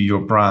view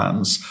your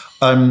brands.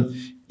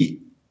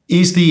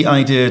 Is the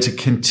idea to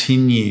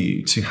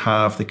continue to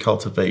have the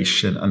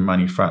cultivation and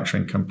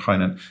manufacturing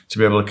component to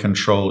be able to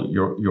control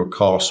your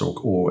costs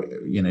or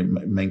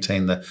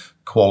maintain the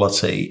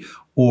quality?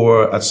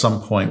 Or at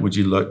some point, would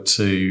you look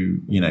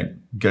to,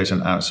 go to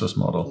an outsource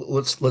model?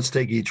 Let's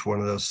take each one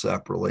of those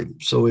separately.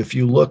 So if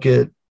you look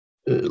at,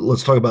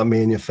 let's talk about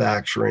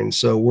manufacturing.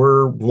 So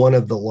we're one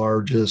of the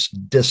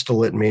largest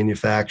distillate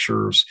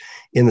manufacturers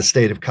in the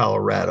state of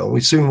Colorado.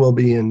 We soon will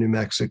be in New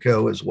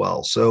Mexico as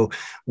well. So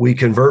we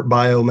convert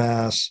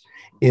biomass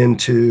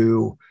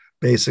into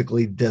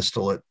basically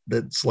distillate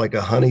that's like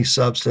a honey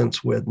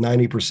substance with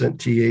 90%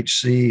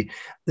 THC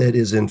that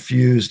is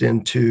infused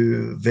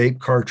into vape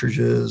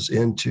cartridges,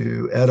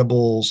 into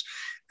edibles,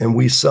 and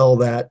we sell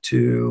that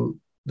to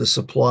the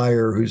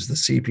supplier, who's the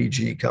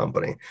CPG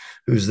company,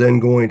 who's then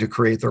going to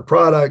create their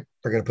product.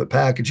 They're going to put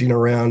packaging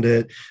around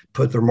it,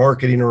 put their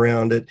marketing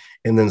around it,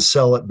 and then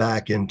sell it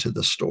back into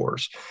the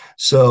stores.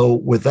 So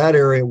with that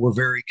area, we're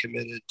very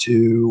committed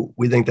to,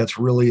 we think that's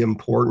really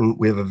important.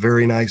 We have a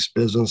very nice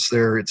business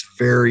there. It's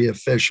very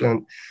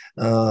efficient.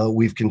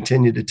 We've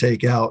continued to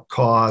take out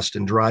cost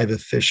and drive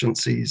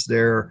efficiencies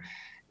there.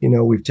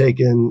 We've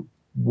taken,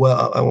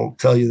 well, I won't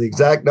tell you the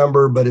exact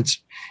number, but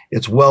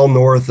it's well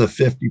north of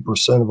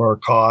 50% of our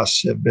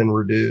costs have been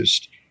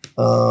reduced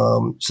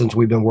since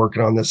we've been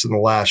working on this in the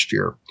last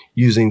year,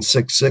 using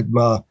Six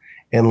Sigma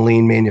and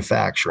lean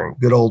manufacturing.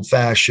 Good old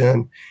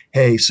fashioned,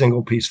 hey,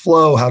 single piece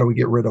flow, how do we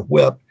get rid of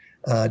WIP,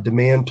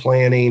 demand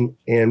planning,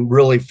 and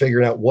really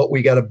figuring out what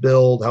we got to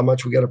build, how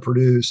much we got to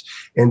produce,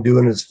 and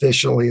doing it as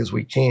efficiently as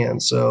we can.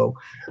 So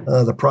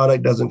the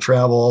product doesn't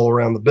travel all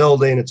around the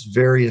building. It's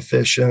very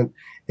efficient.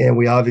 And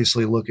we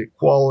obviously look at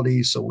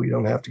quality, so we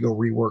don't have to go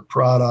rework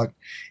product.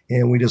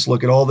 And we just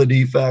look at all the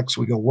defects.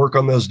 We go work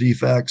on those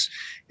defects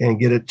and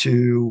get it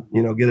to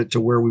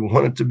where we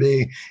want it to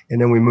be.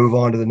 And then we move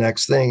on to the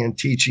next thing, and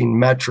teaching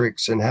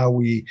metrics and how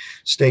we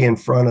stay in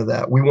front of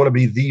that. We want to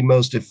be the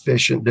most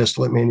efficient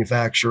distillate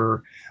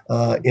manufacturer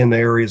in the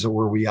areas of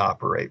where we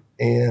operate.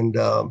 And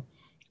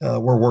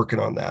we're working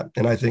on that.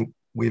 And I think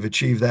we've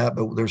achieved that,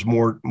 but there's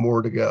more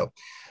to go.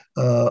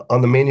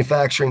 On the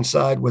manufacturing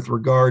side, with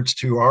regards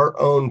to our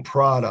own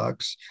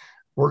products,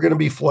 we're going to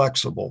be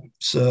flexible.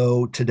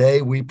 So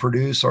today we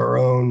produce our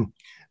own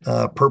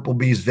Purple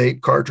Bees vape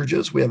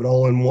cartridges. We have an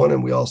all-in-one,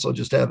 and we also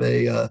just have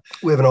we have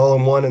an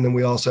all-in-one, and then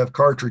we also have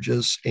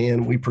cartridges,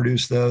 and we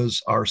produce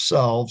those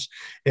ourselves,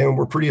 and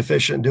we're pretty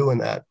efficient doing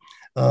that.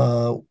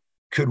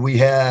 Could we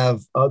have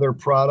other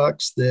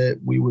products that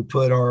we would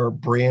put our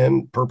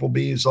brand Purple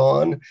Bees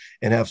on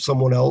and have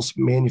someone else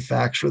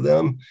manufacture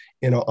them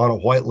on a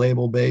white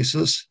label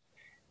basis?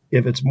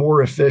 If it's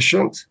more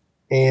efficient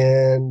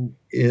and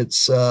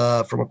it's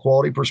from a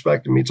quality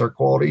perspective, meets our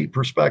quality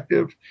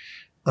perspective,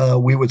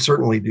 we would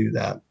certainly do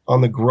that. On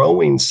the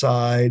growing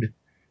side,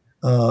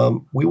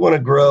 we want to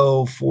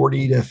grow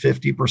 40 to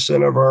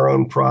 50% of our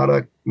own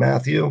product,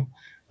 Matthew.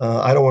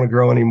 I don't want to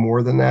grow any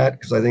more than that,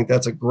 because I think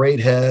that's a great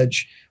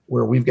hedge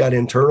where we've got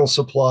internal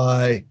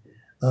supply,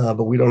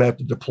 but we don't have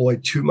to deploy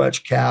too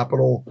much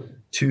capital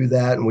to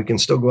that. And we can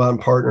still go out and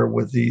partner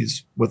with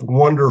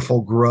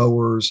wonderful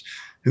growers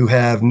who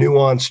have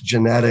nuanced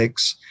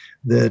genetics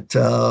that,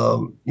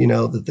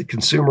 that the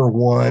consumer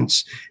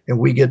wants. And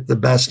we get the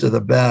best of the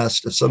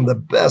best of some of the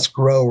best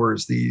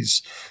growers,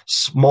 these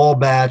small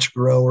batch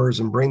growers,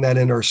 and bring that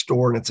into our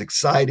store. And it's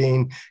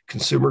exciting.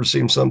 Consumers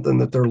seem something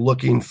that they're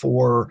looking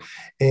for,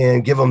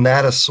 and give them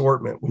that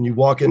assortment. When you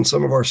walk in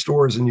some of our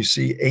stores and you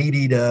see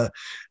 80 to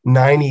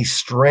 90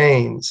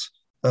 strains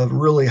of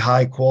really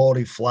high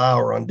quality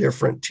flower on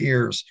different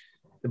tiers,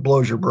 it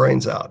blows your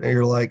brains out. And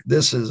you're like,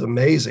 this is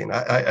amazing.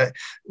 A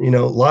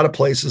lot of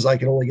places I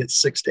can only get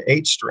 6 to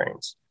 8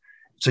 strains.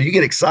 So you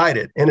get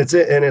excited, and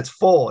it's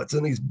full. It's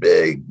in these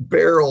big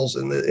barrels,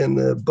 and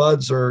the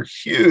buds are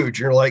huge.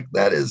 You're like,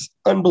 that is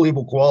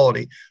unbelievable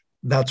quality.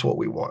 That's what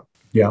we want.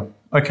 Yeah.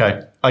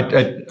 Okay. I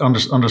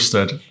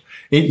understood.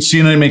 It's,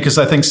 you know what I mean? Because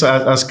I think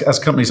as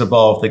companies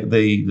evolve,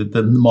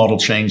 the model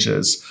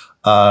changes.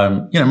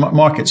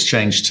 Markets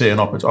change too, and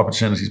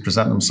opportunities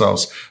present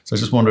themselves. So I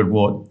just wondered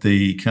what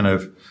the kind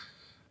of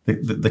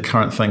the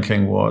current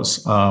thinking was.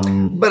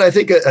 But I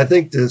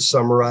think to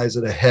summarize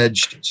it, a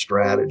hedged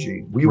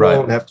strategy. We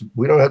don't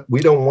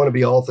want to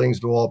be all things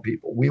to all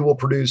people. We will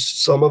produce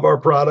some of our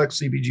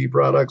products, CPG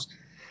products,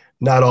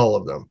 not all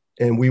of them.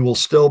 And we will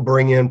still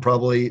bring in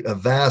probably a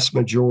vast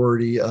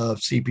majority of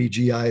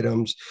CPG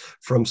items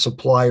from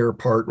supplier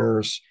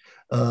partners,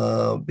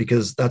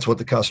 because that's what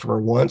the customer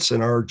wants.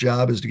 And our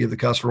job is to give the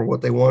customer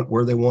what they want,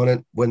 where they want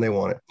it, when they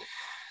want it.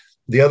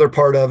 The other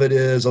part of it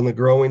is on the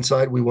growing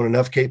side, we want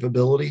enough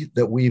capability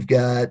that we've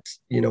got,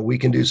 we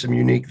can do some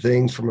unique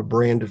things from a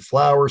branded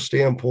flower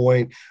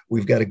standpoint.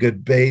 We've got a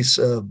good base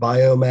of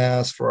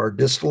biomass for our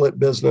distillate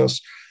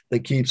business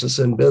that keeps us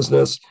in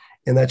business.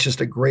 And that's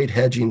just a great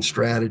hedging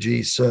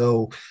strategy.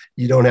 So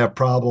you don't have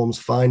problems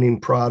finding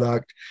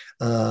product.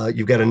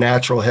 You've got a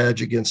natural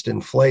hedge against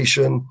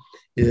inflation.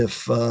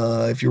 If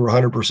you were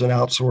 100%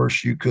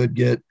 outsourced, you could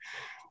get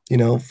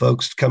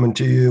folks coming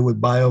to you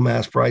with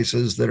biomass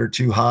prices that are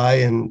too high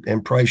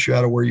and price you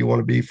out of where you want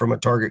to be from a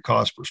target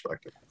cost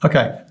perspective.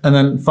 Okay. And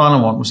then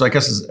final one, which I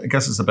guess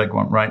is a big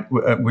one, right?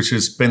 Which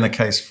has been the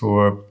case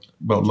for,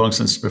 long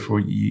since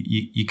before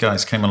you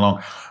guys came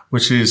along,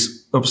 which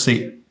is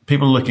obviously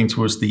people looking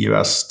towards the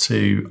US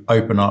to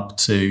open up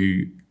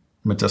to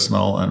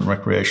medicinal and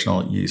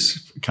recreational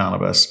use of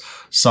cannabis.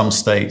 Some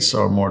states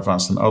are more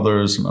advanced than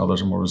others, and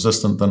others are more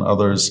resistant than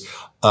others.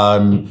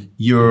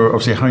 You're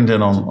obviously honed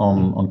in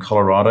on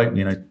Colorado,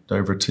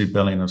 over $2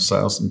 billion of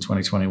sales in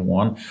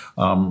 2021.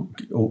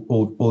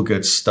 All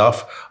good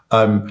stuff.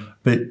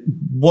 But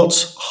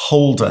what's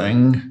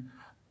holding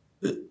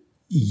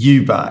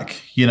you back?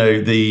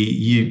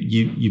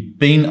 You've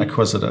been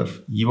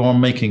acquisitive. You are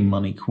making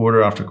money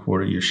quarter after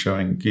quarter. You're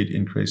showing good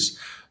increase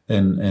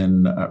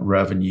in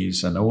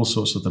revenues and all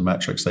sorts of the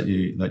metrics that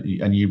you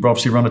and you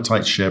obviously run a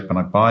tight ship. And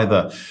I buy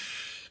the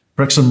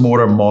bricks and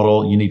mortar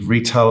model. You need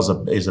retail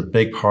is a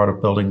big part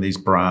of building these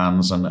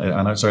brands. And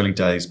I know it's early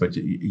days, but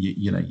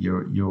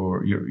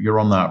you're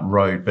on that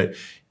road. But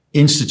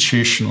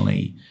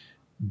institutionally,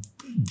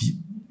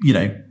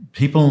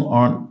 people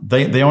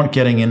aren't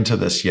getting into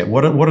this yet.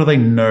 What are they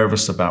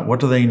nervous about?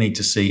 What do they need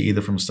to see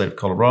either from the state of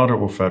Colorado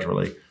or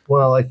federally?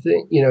 Well, I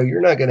think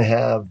you're not going to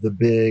have the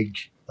big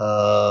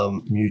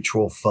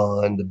mutual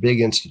fund, the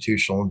big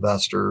institutional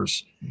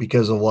investors,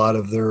 because a lot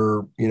of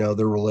their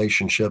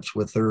relationships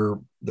with their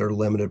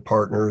limited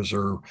partners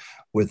or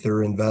with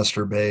their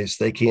investor base,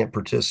 they can't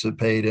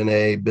participate in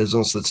a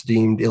business that's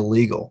deemed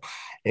illegal.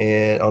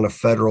 And on a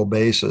federal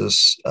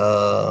basis,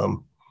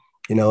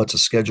 it's a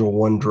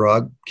Schedule I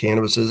drug.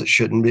 Cannabis is, it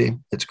shouldn't be.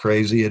 It's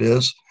crazy. It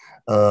is.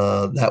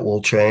 That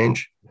will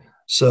change.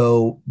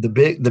 So the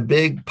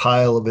big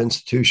pile of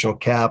institutional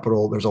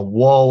capital, there's a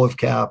wall of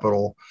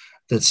capital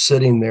that's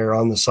sitting there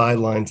on the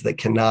sidelines that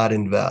cannot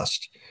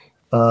invest.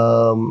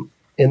 And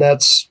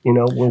that's,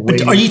 we're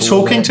waiting. Are you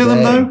talking to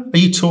them though? Are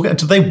you talking?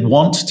 Do they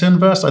want to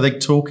invest? Are they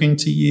talking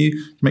to you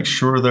to make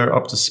sure they're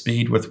up to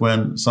speed with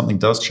when something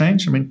does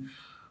change? I mean,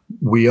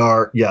 we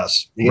are,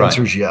 yes. The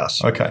answer is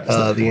yes. Okay.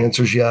 The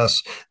answer is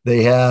yes.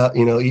 They have,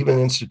 even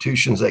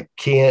institutions that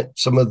can't,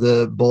 some of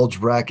the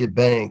bulge bracket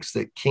banks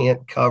that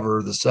can't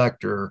cover the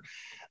sector,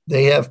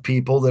 they have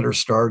people that are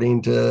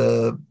starting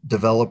to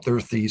develop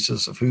their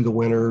thesis of who the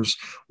winners,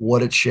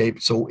 what it's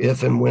shaped. So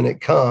if and when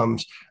it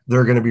comes,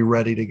 they're going to be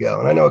ready to go.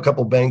 And I know a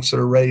couple of banks that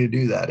are ready to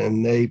do that,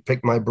 and they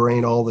pick my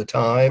brain all the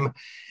time.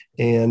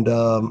 And,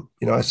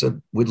 I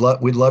said, we'd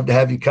love to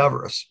have you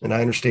cover us. And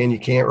I understand you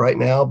can't right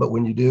now, but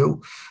when you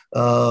do,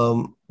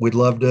 we'd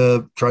love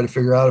to try to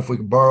figure out if we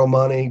could borrow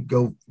money,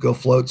 go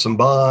float some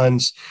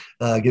bonds,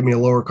 give me a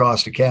lower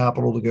cost of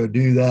capital to go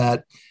do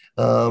that.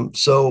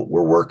 So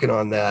we're working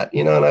on that,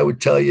 and I would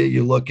tell you,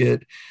 you look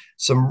at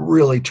some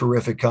really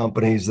terrific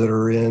companies that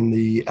are in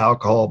the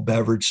alcohol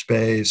beverage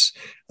space,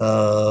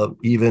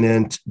 even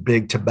in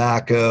big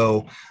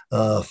tobacco,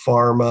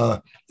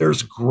 pharma.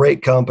 There's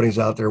great companies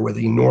out there with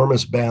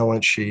enormous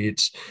balance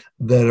sheets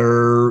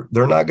they're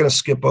not going to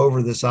skip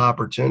over this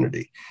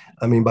opportunity.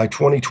 I mean, by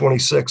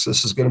 2026,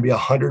 this is going to be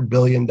 $100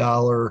 billion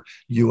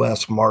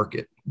US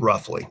market,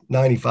 roughly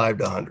 95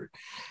 to 100.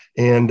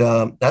 And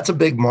that's a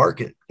big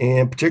market.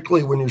 And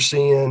particularly when you're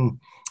seeing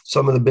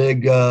some of the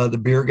big, the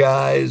beer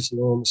guys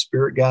and the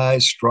spirit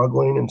guys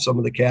struggling in some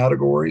of the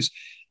categories,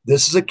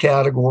 this is a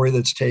category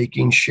that's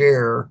taking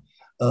share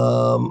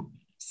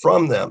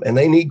from them, and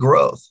they need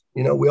growth.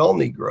 We all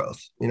need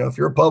growth. If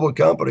you're a public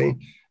company,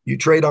 you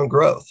trade on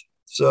growth.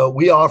 So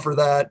we offer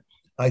that.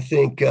 I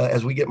think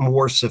as we get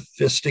more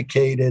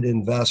sophisticated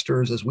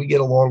investors, as we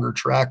get a longer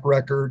track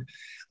record,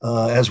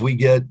 as we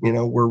get,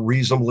 we're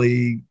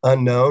reasonably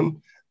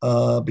unknown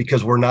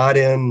because we're not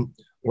in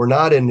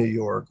New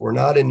York, we're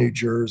not in New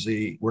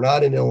Jersey, we're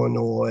not in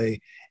Illinois,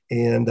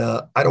 and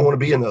I don't want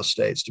to be in those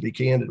states, to be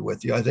candid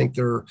with you. I think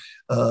they're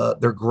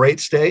great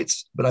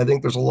states, but I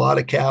think there's a lot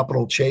of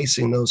capital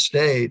chasing those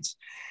states,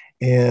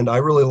 and I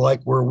really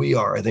like where we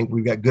are. I think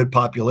we've got good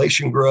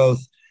population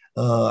growth.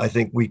 I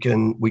think we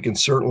can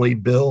certainly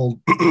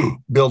build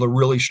a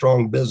really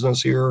strong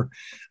business here,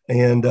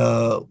 and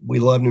we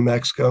love New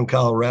Mexico and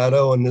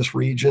Colorado and this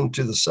region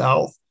to the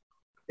south,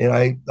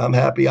 and I'm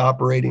happy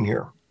operating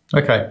here.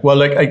 Okay,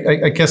 well,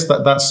 I guess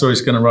that story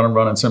is going to run and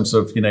run in terms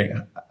of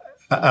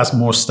as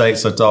more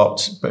states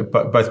adopt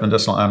both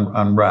medicinal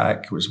and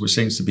rec, which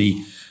seems to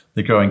be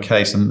the growing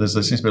case, and there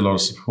seems to be a lot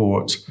of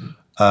support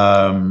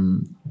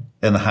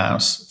in the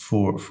House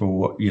for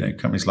what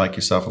companies like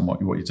yourself and what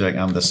you're doing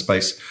and the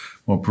space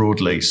more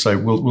broadly. So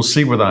we'll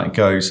see where that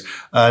goes.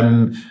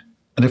 And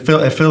it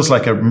feels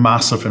like a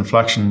massive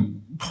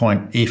inflection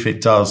point if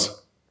it does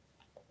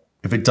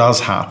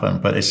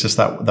happen, but it's just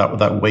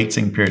that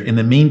waiting period. In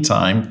the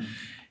meantime,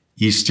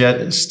 you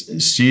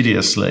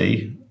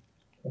studiously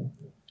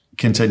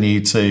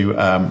continue to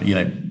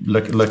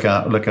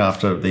look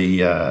after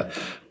the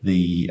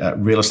the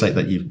real estate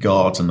that you've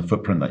got and the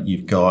footprint that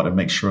you've got, and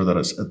make sure that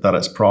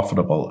it's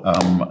profitable.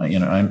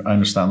 I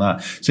understand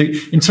that. So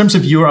in terms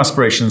of your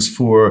aspirations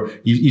for,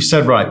 you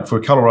said, right, for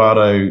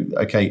Colorado,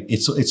 okay,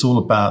 it's all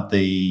about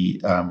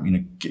the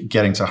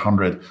getting to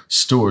 100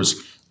 stores.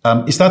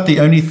 Is that the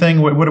only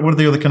thing? What are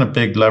the other kind of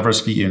big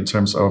levers for you in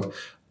terms of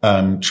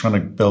trying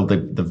to build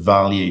the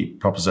value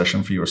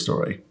proposition for your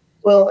story?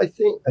 Well, I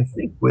think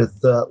with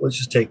let's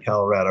just take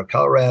Colorado.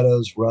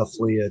 Colorado's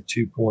roughly a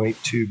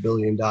 $2.2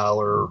 billion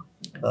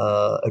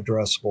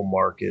addressable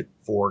market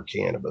for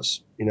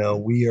cannabis.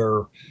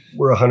 We're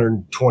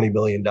 $120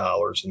 billion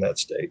in that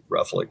state,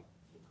 roughly,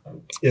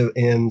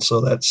 and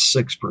so that's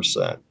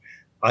 6%.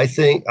 I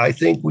think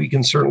we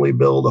can certainly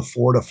build a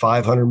 $400 to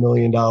 $500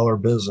 million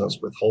business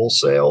with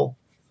wholesale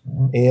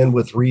and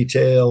with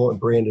retail and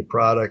branded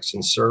products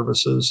and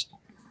services.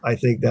 I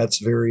think that's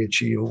very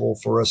achievable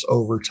for us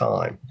over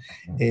time,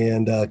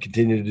 and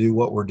continue to do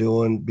what we're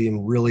doing,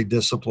 being really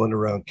disciplined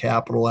around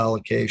capital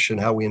allocation,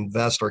 how we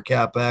invest our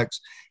CapEx,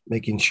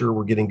 making sure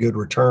we're getting good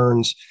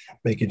returns,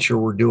 making sure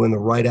we're doing the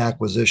right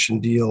acquisition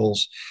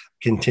deals,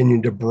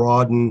 continuing to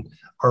broaden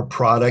our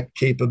product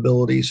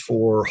capabilities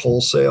for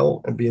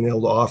wholesale and being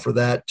able to offer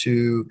that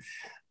to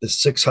the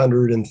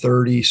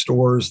 630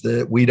 stores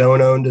that we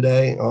don't own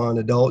today on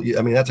adult.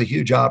 I mean, that's a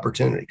huge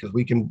opportunity because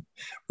we can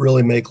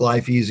really make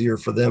life easier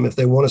for them. If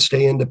they want to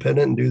stay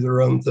independent and do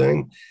their own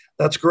thing,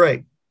 that's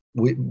great.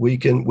 We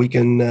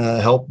can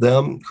help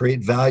them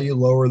create value,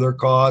 lower their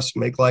costs,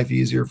 make life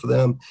easier for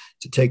them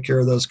to take care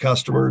of those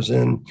customers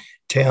in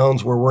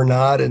towns where we're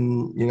not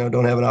and,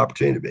 don't have an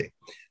opportunity to be.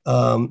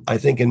 I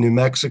think in New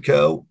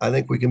Mexico, I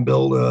think we can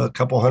build a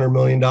couple $100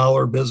 million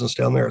business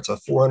down there. It's a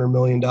 $400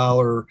 million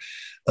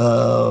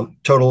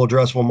total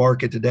addressable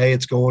market today.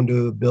 It's going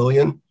to $1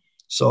 billion.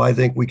 So I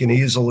think we can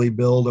easily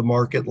build a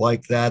market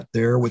like that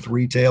there with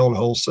retail and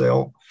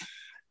wholesale.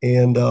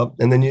 And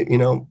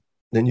then,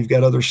 then you've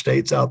got other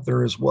states out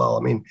there as well.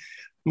 I mean,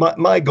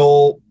 my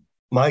goal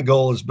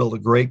is build a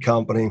great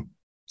company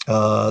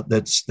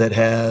that's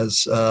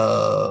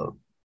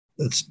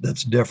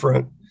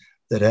different,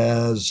 that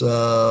has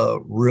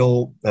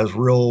real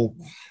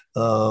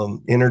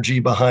energy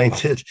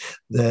behind it,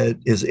 that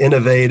is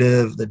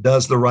innovative, that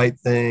does the right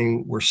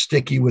thing. We're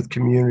sticky with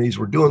communities.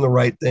 We're doing the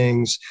right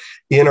things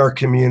in our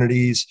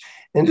communities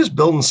and just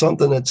building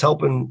something that's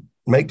helping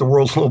make the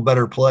world a little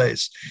better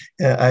place.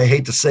 And I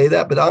hate to say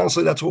that, but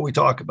honestly, that's what we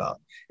talk about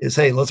is,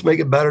 hey, let's make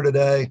it better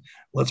today.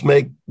 Let's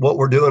make what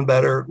we're doing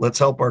better. Let's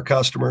help our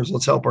customers.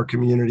 Let's help our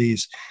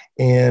communities.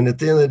 And at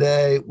the end of the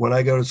day, when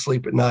I go to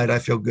sleep at night, I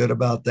feel good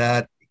about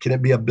that. Can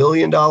it be $1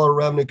 billion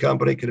revenue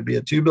company? Could it be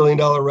a $2 billion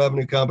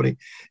revenue company?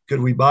 Could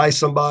we buy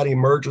somebody,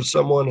 merge with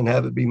someone and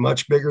have it be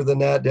much bigger than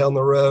that down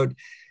the road?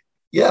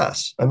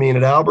 Yes. I mean,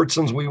 at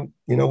Albertsons, we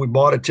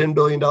bought a $10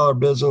 billion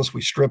business.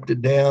 We stripped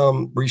it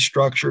down,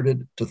 restructured it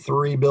to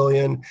 $3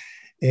 billion.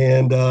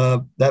 And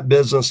that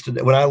business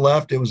today, when I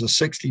left, it was a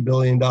 $60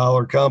 billion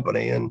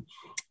company. And,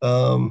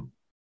 I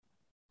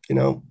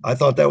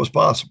thought that was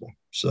possible.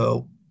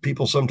 So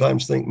people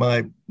sometimes think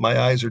my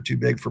eyes are too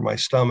big for my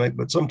stomach,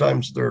 but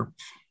sometimes they're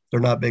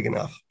not big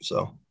enough.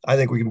 So I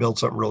think we can build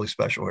something really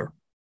special here.